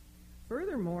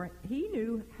 Furthermore, he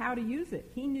knew how to use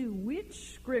it. He knew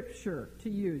which Scripture to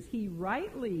use. He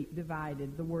rightly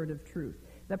divided the word of truth.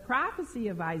 The prophecy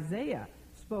of Isaiah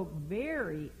spoke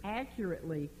very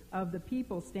accurately of the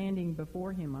people standing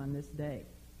before him on this day.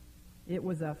 It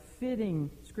was a fitting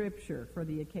Scripture for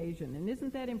the occasion. And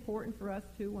isn't that important for us,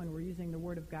 too, when we're using the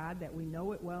Word of God, that we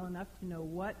know it well enough to know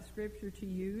what Scripture to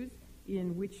use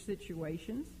in which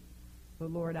situations? The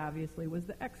Lord obviously was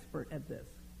the expert at this.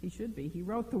 He should be. He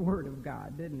wrote the Word of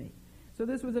God, didn't he? So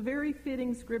this was a very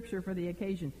fitting Scripture for the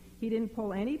occasion. He didn't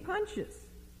pull any punches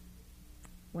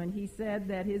when he said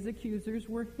that his accusers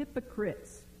were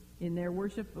hypocrites in their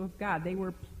worship of God. They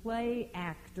were play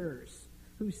actors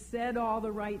who said all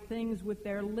the right things with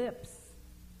their lips,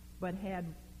 but had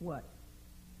what?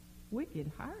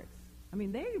 Wicked hearts. I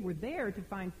mean, they were there to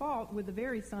find fault with the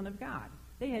very Son of God.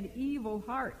 They had evil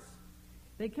hearts.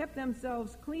 They kept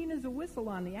themselves clean as a whistle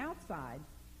on the outside,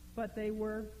 but they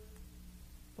were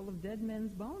full of dead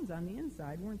men's bones on the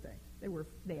inside, weren't they?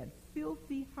 They had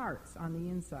filthy hearts on the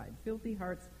inside, filthy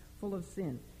hearts full of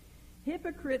sin.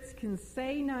 Hypocrites can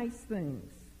say nice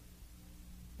things.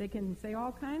 They can say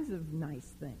all kinds of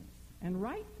nice things and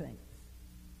right things,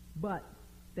 but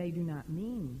they do not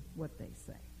mean what they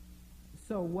say.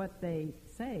 So what they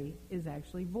say is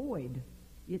actually void.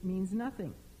 It means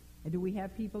nothing. And do we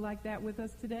have people like that with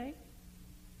us today?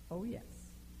 Oh, yes.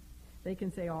 They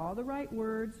can say all the right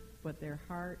words, but their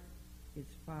heart is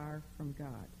far from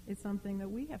God. It's something that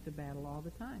we have to battle all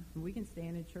the time. And we can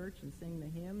stand in church and sing the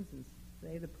hymns and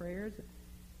say the prayers,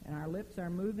 and our lips are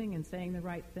moving and saying the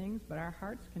right things, but our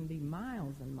hearts can be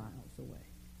miles and miles away.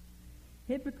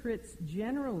 Hypocrites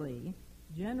generally,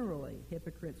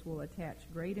 hypocrites will attach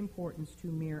great importance to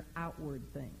mere outward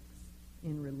things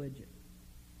in religion.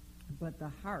 But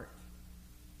the heart,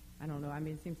 I don't know, I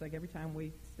mean, it seems like every time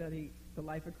we study the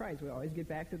life of Christ, we always get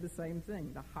back to the same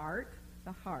thing. The heart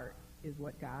is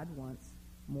what God wants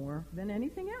more than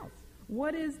anything else.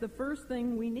 What is the first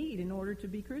thing we need in order to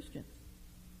be Christians?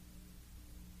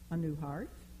 A new heart,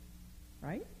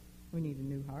 right? We need a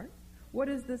new heart. What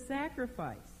is the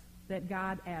sacrifice that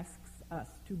God asks us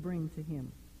to bring to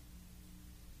him?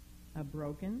 A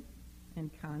broken and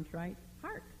contrite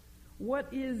heart. What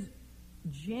is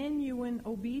genuine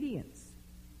obedience?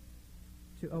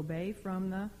 To obey from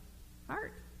the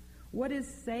heart. What is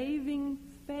saving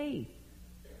faith?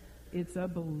 It's a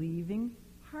believing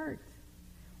heart.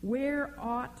 Where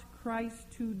ought Christ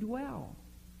to dwell?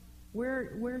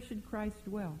 Where should Christ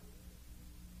dwell?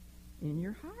 In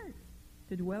your heart.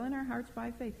 To dwell in our hearts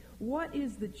by faith. What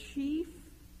is the chief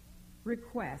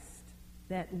request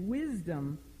that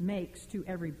wisdom makes to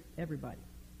everybody?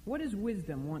 What does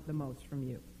wisdom want the most from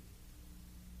you?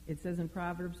 It says in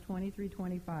Proverbs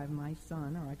 23:25, my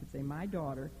son, or I could say my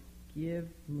daughter, give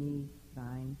me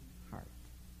thine heart.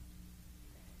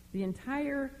 The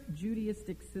entire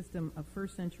Judaistic system of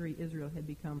first century Israel had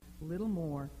become little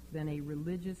more than a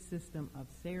religious system of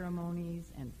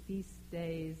ceremonies and feast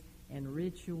days and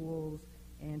rituals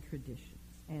and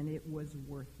traditions. And it was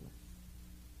worthless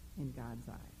in God's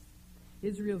eyes.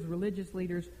 Israel's religious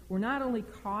leaders were not only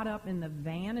caught up in the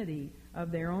vanity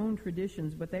of their own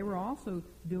traditions, but they were also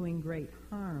doing great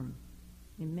harm,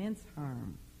 immense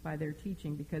harm, by their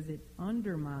teaching because it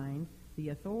undermined the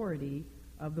authority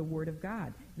of the Word of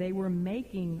God. They were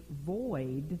making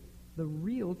void the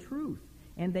real truth.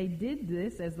 And they did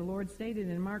this, as the Lord stated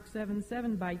in Mark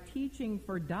 7:7, by teaching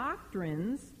for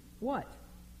doctrines, what?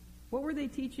 What were they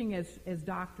teaching as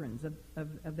doctrines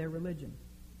of their religion?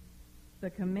 The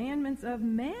commandments of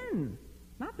men.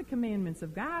 Not the commandments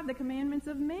of God, the commandments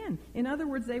of men. In other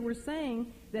words, they were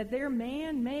saying that their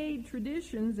man-made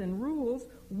traditions and rules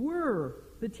were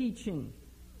the teaching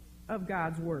of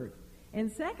God's Word.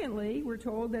 And secondly, we're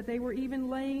told that they were even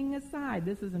laying aside,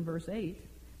 this is in verse 8,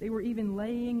 they were even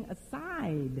laying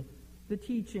aside the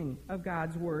teaching of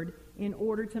God's Word in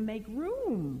order to make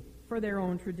room for their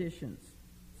own traditions,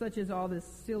 such as all this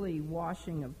silly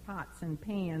washing of pots and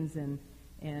pans and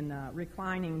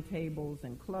reclining tables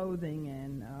and clothing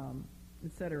and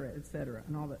et cetera,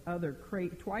 and all the other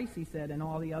twice he said, and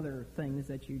all the other things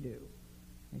that you do.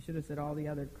 He should have said all the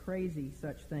other crazy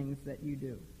such things that you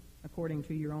do, according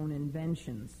to your own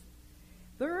inventions.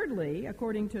 Thirdly,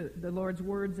 according to the Lord's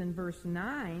words in verse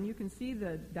 9, you can see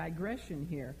the digression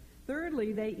here.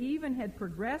 Thirdly, they even had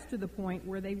progressed to the point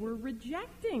where they were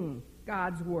rejecting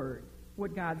God's Word,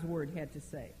 what God's Word had to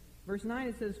say. Verse 9,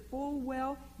 it says, full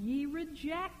well ye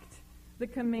reject the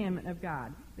commandment of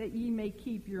God, that ye may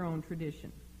keep your own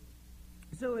tradition.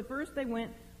 So at first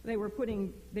they were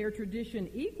putting their tradition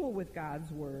equal with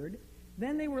God's Word.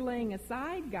 Then they were laying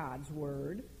aside God's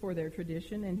Word for their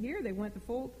tradition. And here they went the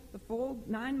full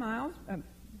 9 miles.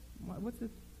 What's the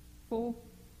full?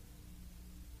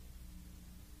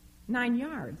 9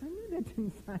 yards. I knew that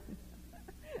didn't sound...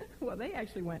 Well, they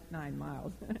actually went 9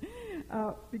 miles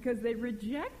because they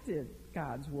rejected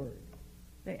God's Word.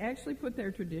 They actually put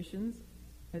their traditions,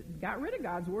 got rid of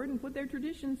God's Word and put their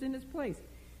traditions in its place.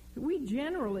 We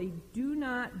generally do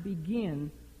not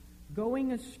begin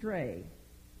going astray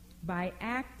by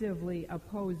actively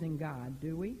opposing God,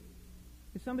 do we?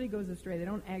 If somebody goes astray, they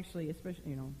don't actually,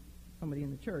 especially, somebody in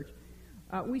the church,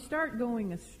 we start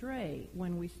going astray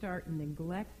when we start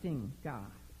neglecting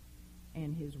God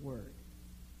and His Word.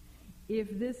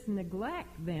 If this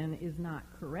neglect then is not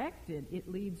corrected,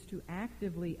 it leads to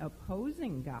actively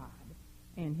opposing God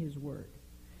and His Word.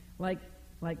 Like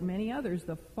many others,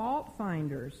 the fault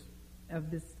finders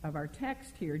of our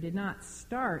text here did not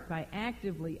start by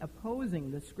actively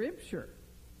opposing the Scripture.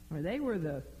 They were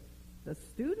the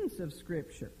students of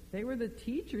Scripture. They were the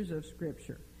teachers of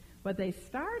Scripture. But they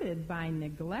started by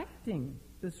neglecting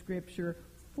the Scripture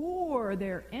for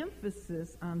their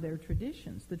emphasis on their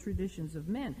traditions, the traditions of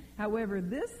men. However,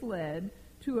 this led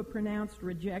to a pronounced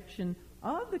rejection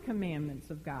of the commandments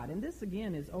of God. And this,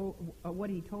 again, is what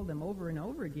he told them over and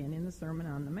over again in the Sermon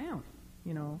on the Mount.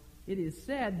 You know, it is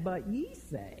said, but ye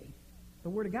say. The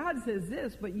Word of God says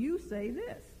this, but you say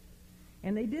this.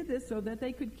 And they did this so that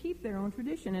they could keep their own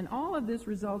tradition. And all of this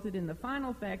resulted in the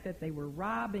final fact that they were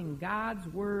robbing God's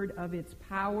Word of its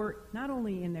power, not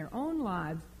only in their own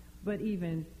lives, but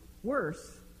even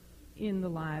worse, in the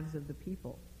lives of the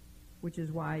people. Which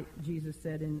is why Jesus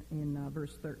said in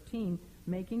verse 13,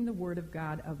 making the Word of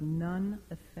God of none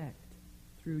effect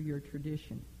through your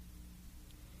tradition.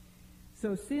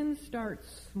 So sin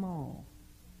starts small.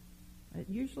 It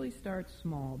usually starts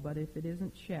small, but if it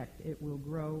isn't checked, it will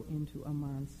grow into a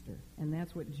monster. And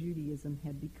that's what Judaism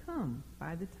had become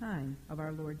by the time of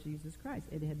our Lord Jesus Christ.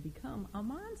 It had become a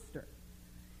monster.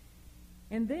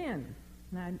 And then,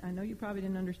 now I know you probably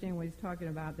didn't understand what he's talking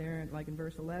about there, like in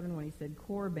verse 11 when he said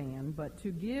korban, but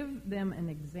to give them an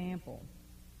example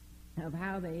of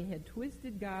how they had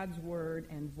twisted God's word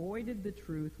and voided the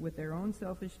truth with their own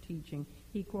selfish teaching,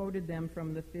 he quoted them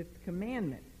from the 5th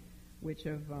commandment, which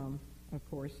of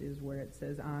course, is where it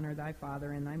says, honor thy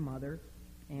father and thy mother.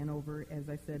 And over, as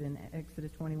I said in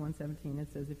Exodus 21:17, it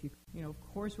says, if you know,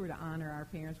 of course we're to honor our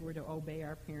parents, we're to obey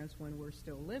our parents when we're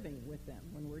still living with them,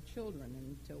 when we're children,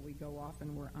 until we go off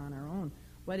and we're on our own.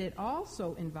 But it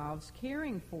also involves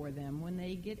caring for them when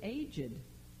they get aged,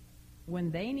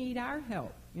 when they need our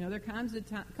help. You know, there comes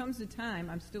a time,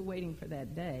 I'm still waiting for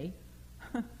that day,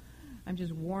 I'm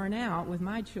just worn out with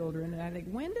my children, and I think,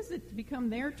 when does it become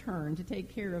their turn to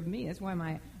take care of me? That's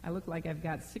why I look like I've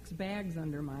got 6 bags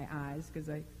under my eyes, because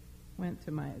I went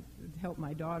to help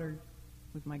my daughter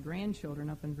with my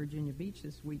grandchildren up in Virginia Beach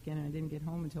this weekend, and I didn't get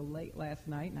home until late last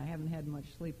night, and I haven't had much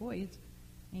sleep. Boy,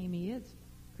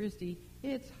 Christy,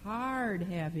 it's hard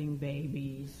having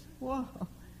babies. Whoa.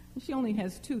 She only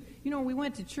has 2. You know, we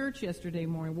went to church yesterday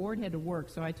morning. Ward had to work,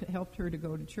 so I helped her to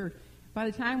go to church. By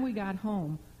the time we got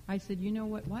home, I said, you know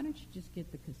what, why don't you just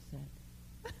get the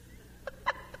cassette?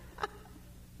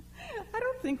 I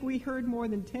don't think we heard more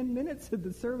than 10 minutes of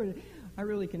the sermon. I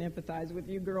really can empathize with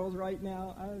you girls right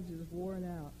now. I was just worn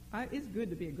out. It's good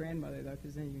to be a grandmother, though,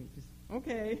 because then you just,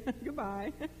 okay,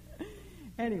 goodbye.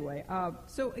 Anyway,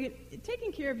 so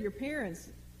taking care of your parents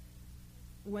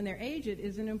when they're aged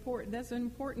is that's an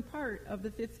important part of the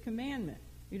 5th commandment.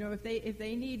 You know, if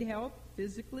they need help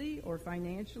physically or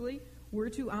financially, we're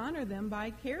to honor them by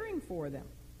caring for them.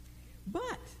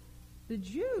 But the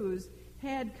Jews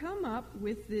had come up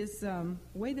with this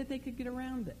way that they could get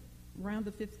around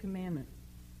the 5th commandment.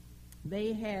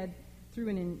 They had, through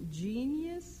an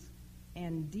ingenious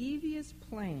and devious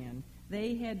plan,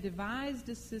 they had devised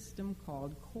a system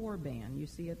called korban. You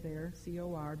see it there,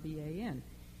 C-O-R-B-A-N,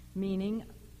 meaning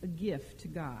a gift to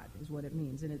God is what it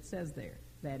means. And it says there,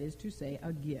 that is to say,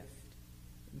 a gift.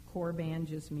 Korban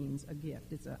just means a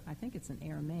gift. I think it's an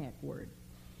Aramaic word.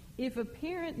 If a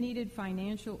parent needed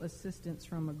financial assistance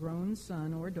from a grown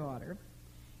son or daughter,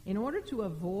 in order to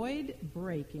avoid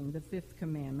breaking the 5th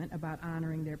commandment about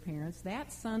honoring their parents,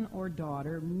 that son or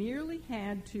daughter merely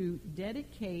had to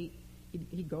dedicate,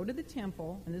 he'd go to the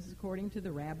temple, and this is according to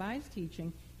the rabbi's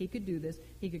teaching, he could do this,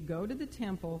 he could go to the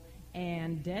temple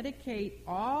and dedicate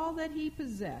all that he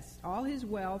possessed, all his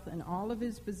wealth and all of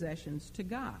his possessions to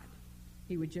God.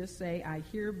 He would just say, I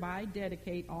hereby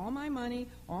dedicate all my money,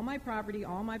 all my property,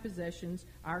 all my possessions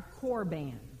are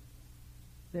korban.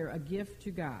 They're a gift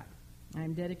to God.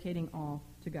 I'm dedicating all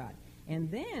to God. And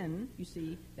then, you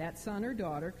see, that son or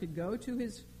daughter could go to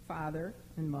his father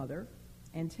and mother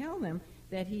and tell them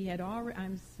that he had already,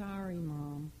 I'm sorry,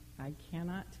 Mom, I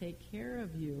cannot take care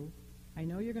of you. I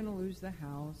know you're going to lose the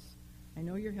house. I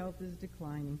know your health is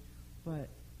declining, but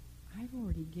I've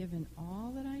already given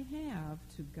all that I have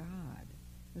to God.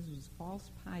 This was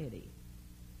false piety.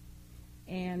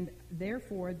 And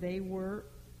therefore, they were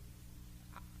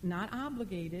not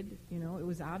obligated, you know, it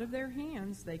was out of their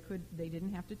hands. They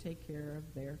didn't have to take care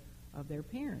of their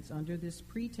parents under this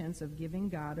pretense of giving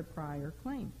God a prior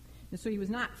claim. And so he was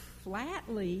not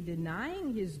flatly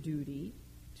denying his duty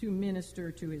to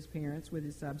minister to his parents with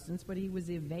his substance, but he was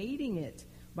evading it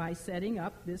by setting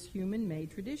up this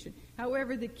human-made tradition.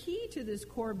 However, the key to this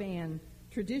korban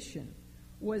tradition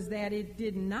was that it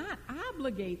did not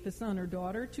obligate the son or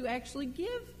daughter to actually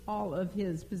give all of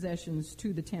his possessions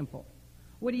to the temple.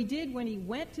 What he did when he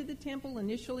went to the temple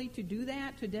initially to do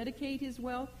that, to dedicate his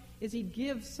wealth, is he'd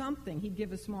give something. He'd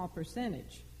give a small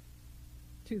percentage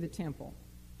to the temple.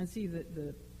 And see,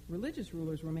 the religious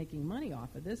rulers were making money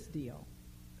off of this deal,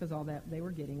 because they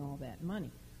were getting all that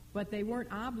money. But they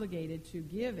weren't obligated to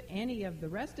give any of the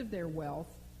rest of their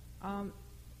wealth,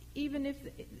 even if,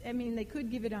 they could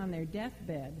give it on their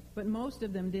deathbed, but most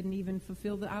of them didn't even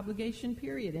fulfill the obligation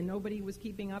period, and nobody was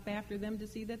keeping up after them to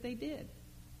see that they did.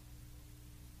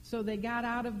 So they got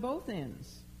out of both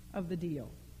ends of the deal.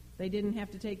 They didn't have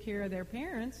to take care of their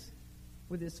parents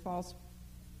with this false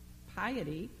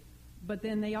piety, but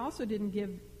then they also didn't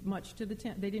give much to the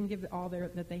temple. They didn't give all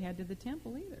that they had to the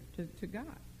temple either, to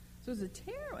God. So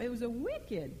it was a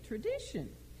wicked tradition.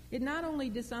 It not only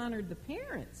dishonored the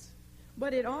parents,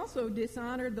 but it also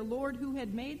dishonored the Lord who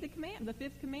had made the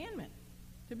fifth commandment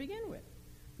to begin with.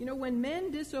 When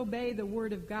men disobey the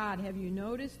word of God, have you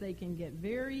noticed they can get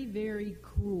very, very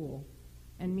cruel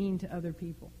and mean to other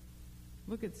people?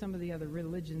 Look at some of the other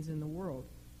religions in the world,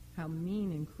 how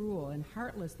mean and cruel and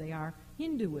heartless they are.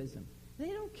 Hinduism, they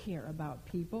don't care about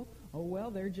people. Oh, well,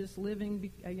 they're just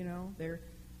living,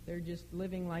 they're just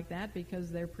living like that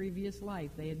because their previous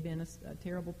life they had been a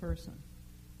terrible person.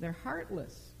 They're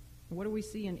heartless. What do we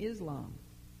see in Islam?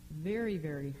 Very,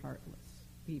 very heartless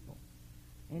people.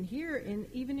 And here,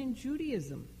 even in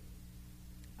Judaism,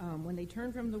 when they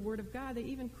turn from the Word of God, they're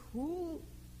even cruel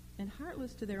and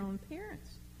heartless to their own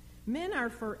parents. Men are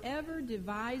forever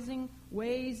devising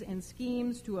ways and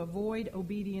schemes to avoid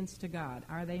obedience to God,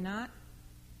 are they not?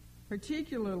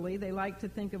 Particularly, they like to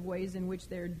think of ways in which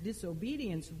their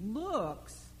disobedience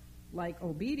looks like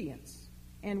obedience,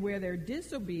 and where their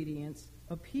disobedience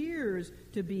appears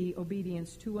to be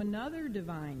obedience to another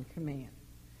divine command.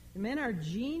 The men are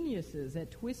geniuses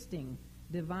at twisting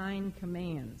divine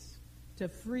commands to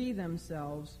free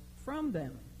themselves from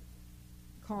them,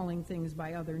 calling things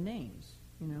by other names,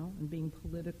 and being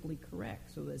politically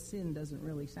correct so that sin doesn't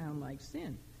really sound like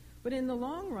sin. But in the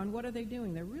long run, what are they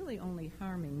doing? They're really only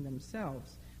harming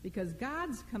themselves, because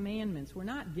God's commandments were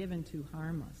not given to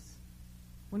harm us.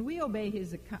 When we obey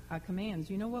His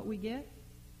commands, you know what we get?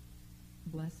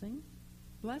 Blessing.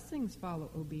 Blessings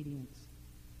follow obedience.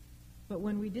 But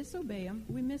when we disobey them,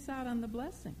 we miss out on the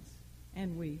blessings,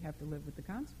 and we have to live with the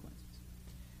consequences.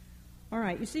 All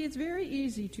right, you see, it's very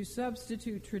easy to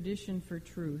substitute tradition for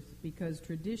truth, because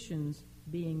traditions,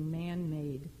 being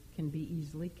man-made, can be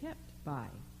easily kept by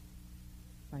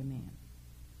man.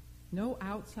 No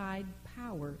outside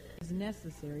power is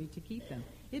necessary to keep them.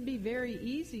 It'd be very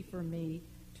easy for me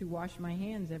to wash my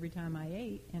hands every time I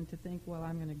ate and to think, well,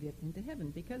 I'm going to get into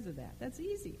heaven because of that. That's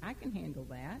easy. I can handle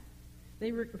that.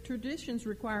 Traditions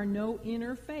require no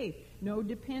inner faith, no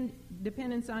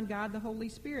dependence on God the Holy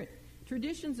Spirit.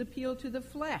 Traditions appeal to the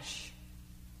flesh,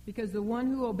 because the one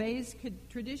who obeys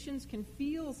traditions can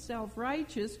feel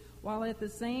self-righteous while at the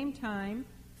same time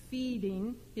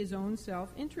feeding his own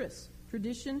self-interest.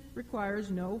 Tradition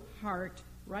requires no heart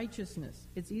righteousness.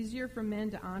 It's easier for men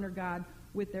to honor God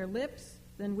with their lips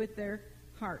than with their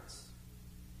hearts.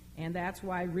 And that's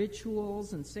why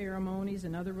rituals and ceremonies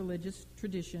and other religious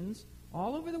traditions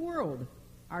all over the world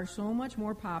are so much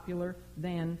more popular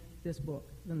than this book,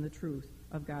 than the truth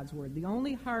of God's Word. The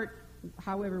only heart,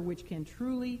 however, which can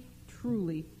truly,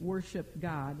 truly worship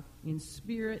God in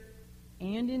spirit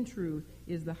and in truth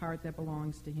is the heart that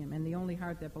belongs to Him. And the only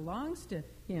heart that belongs to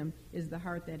Him is the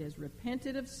heart that has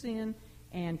repented of sin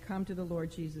and come to the Lord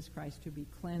Jesus Christ to be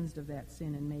cleansed of that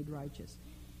sin and made righteous.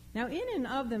 Now, in and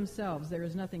of themselves, there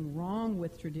is nothing wrong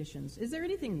with traditions. Is there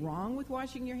anything wrong with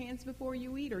washing your hands before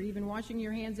you eat, or even washing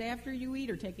your hands after you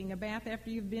eat, or taking a bath after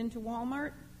you've been to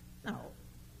Walmart? No.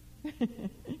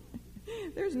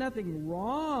 There's nothing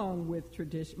wrong with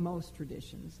most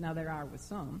traditions. Now, there are with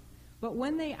some. But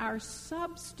when they are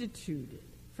substituted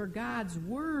for God's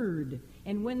Word,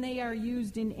 and when they are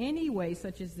used in any way,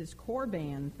 such as this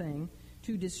Korban thing,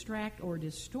 to distract or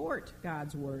distort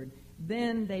God's Word,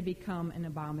 then they become an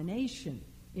abomination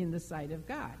in the sight of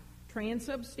God.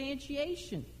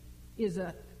 Transubstantiation is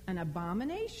an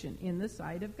abomination in the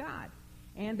sight of God.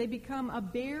 And they become a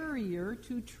barrier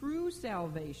to true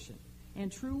salvation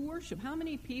and true worship. How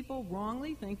many people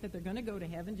wrongly think that they're going to go to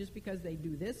heaven just because they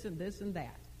do this and this and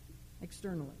that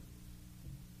externally?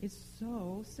 It's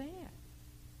so sad.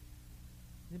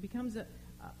 It becomes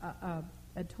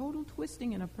a total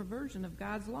twisting and a perversion of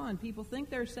God's law, and people think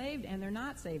they're saved and they're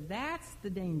not saved. That's the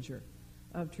danger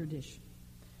of tradition.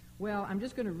 Well, I'm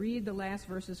just going to read the last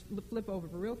verses. Flip over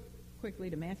real quickly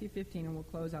to Matthew 15, and we'll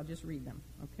close. I'll just read them,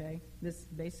 okay? This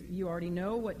basically, you already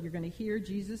know what you're going to hear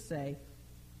Jesus say,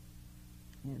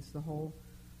 and it's the whole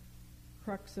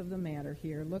crux of the matter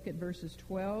here. Look at verses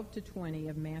 12 to 20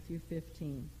 of Matthew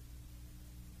 15.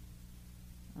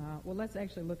 Well, let's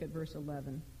actually look at verse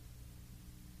 11.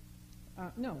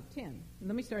 10.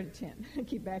 Let me start at 10.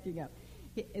 Keep backing up.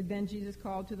 Then Jesus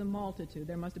called to the multitude.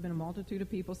 There must have been a multitude of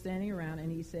people standing around,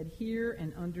 and he said, hear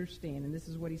and understand. And this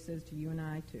is what he says to you and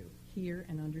I too. Hear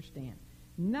and understand.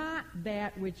 Not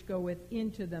that which goeth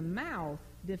into the mouth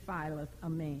defileth a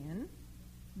man,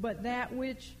 but that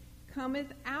which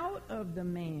cometh out of the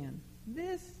man,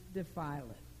 this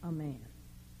defileth a man.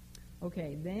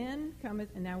 Okay, then cometh,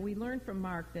 and now we learn from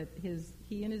Mark that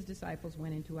he and his disciples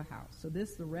went into a house. So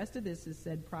the rest of this is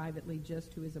said privately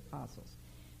just to his apostles.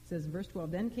 It says, verse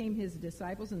 12, then came his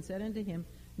disciples and said unto him,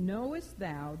 knowest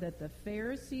thou that the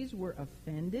Pharisees were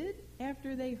offended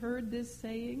after they heard this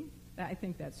saying? I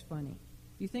think that's funny.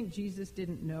 Do you think Jesus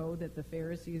didn't know that the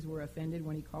Pharisees were offended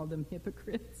when he called them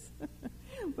hypocrites?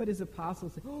 But his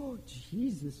apostles said, oh,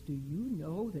 Jesus, do you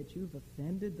know that you've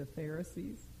offended the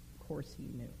Pharisees? Of course he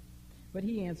knew. But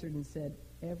he answered and said,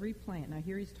 every plant. Now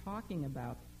here he's talking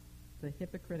about the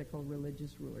hypocritical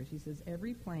religious rulers. He says,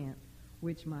 every plant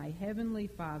which my heavenly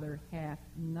Father hath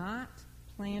not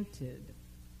planted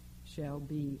shall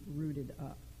be rooted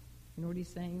up. You know what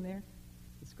he's saying there?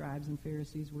 The scribes and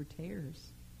Pharisees were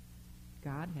tares.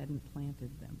 God hadn't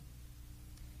planted them.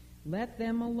 Let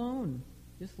them alone.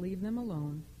 Just leave them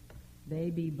alone.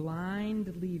 They be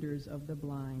blind leaders of the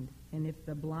blind. And if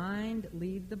the blind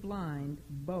lead the blind,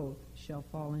 both shall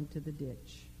fall into the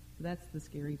ditch. That's the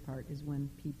scary part, is when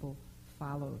people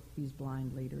follow these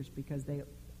blind leaders, because they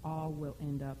all will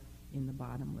end up in the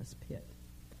bottomless pit.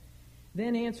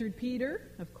 Then answered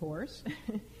Peter, of course,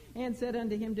 and said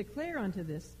unto him, declare unto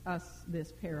us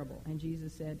this parable. And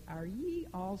Jesus said, are ye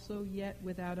also yet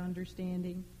without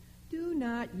understanding? Do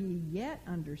not ye yet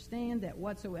understand that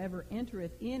whatsoever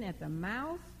entereth in at the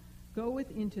mouth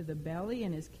goeth into the belly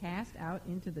and is cast out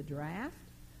into the draught?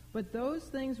 But those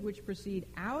things which proceed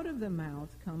out of the mouth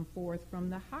come forth from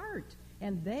the heart,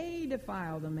 and they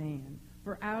defile the man.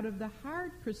 For out of the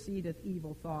heart proceedeth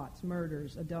evil thoughts,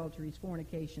 murders, adulteries,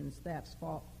 fornications, thefts,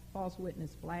 false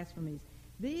witness, blasphemies.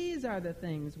 These are the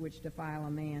things which defile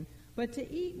a man. But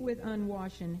to eat with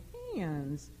unwashen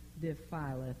hands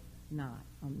defileth not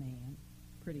a man.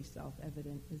 Pretty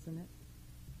self-evident, isn't it?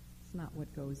 It's not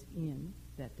what goes in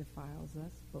that defiles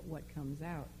us, but what comes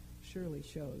out surely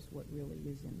shows what really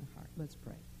is in the heart. Let's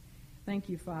pray. Thank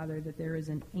you, Father, that there is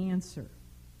an answer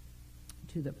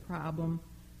to the problem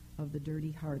of the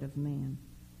dirty heart of man,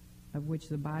 of which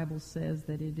the Bible says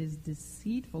that it is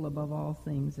deceitful above all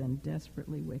things and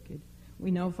desperately wicked.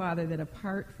 We know, Father, that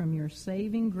apart from your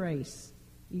saving grace,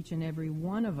 each and every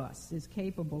one of us is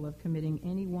capable of committing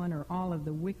any one or all of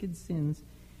the wicked sins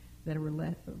that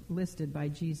are listed by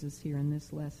Jesus here in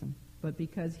this lesson. But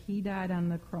because he died on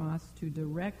the cross to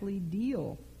directly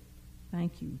deal,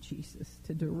 thank you, Jesus,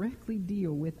 to directly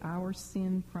deal with our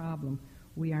sin problem,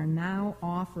 we are now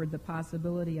offered the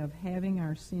possibility of having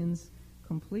our sins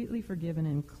completely forgiven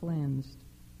and cleansed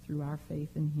through our faith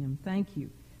in him. Thank you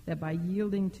that by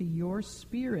yielding to your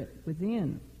Spirit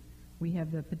within, we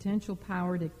have the potential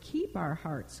power to keep our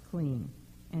hearts clean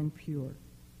and pure.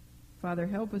 Father,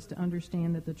 help us to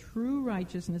understand that the true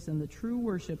righteousness and the true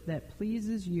worship that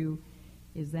pleases you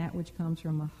is that which comes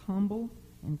from a humble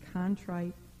and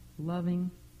contrite,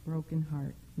 loving, broken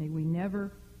heart. May we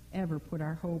never, ever put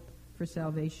our hope for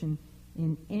salvation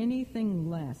in anything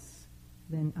less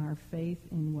than our faith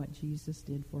in what Jesus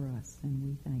did for us. And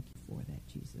we thank you for that,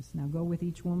 Jesus. Now go with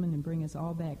each woman and bring us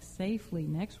all back safely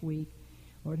next week.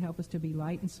 Lord, help us to be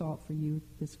light and salt for you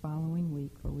this following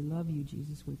week. For we love you,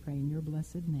 Jesus. We pray in your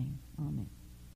blessed name. Amen.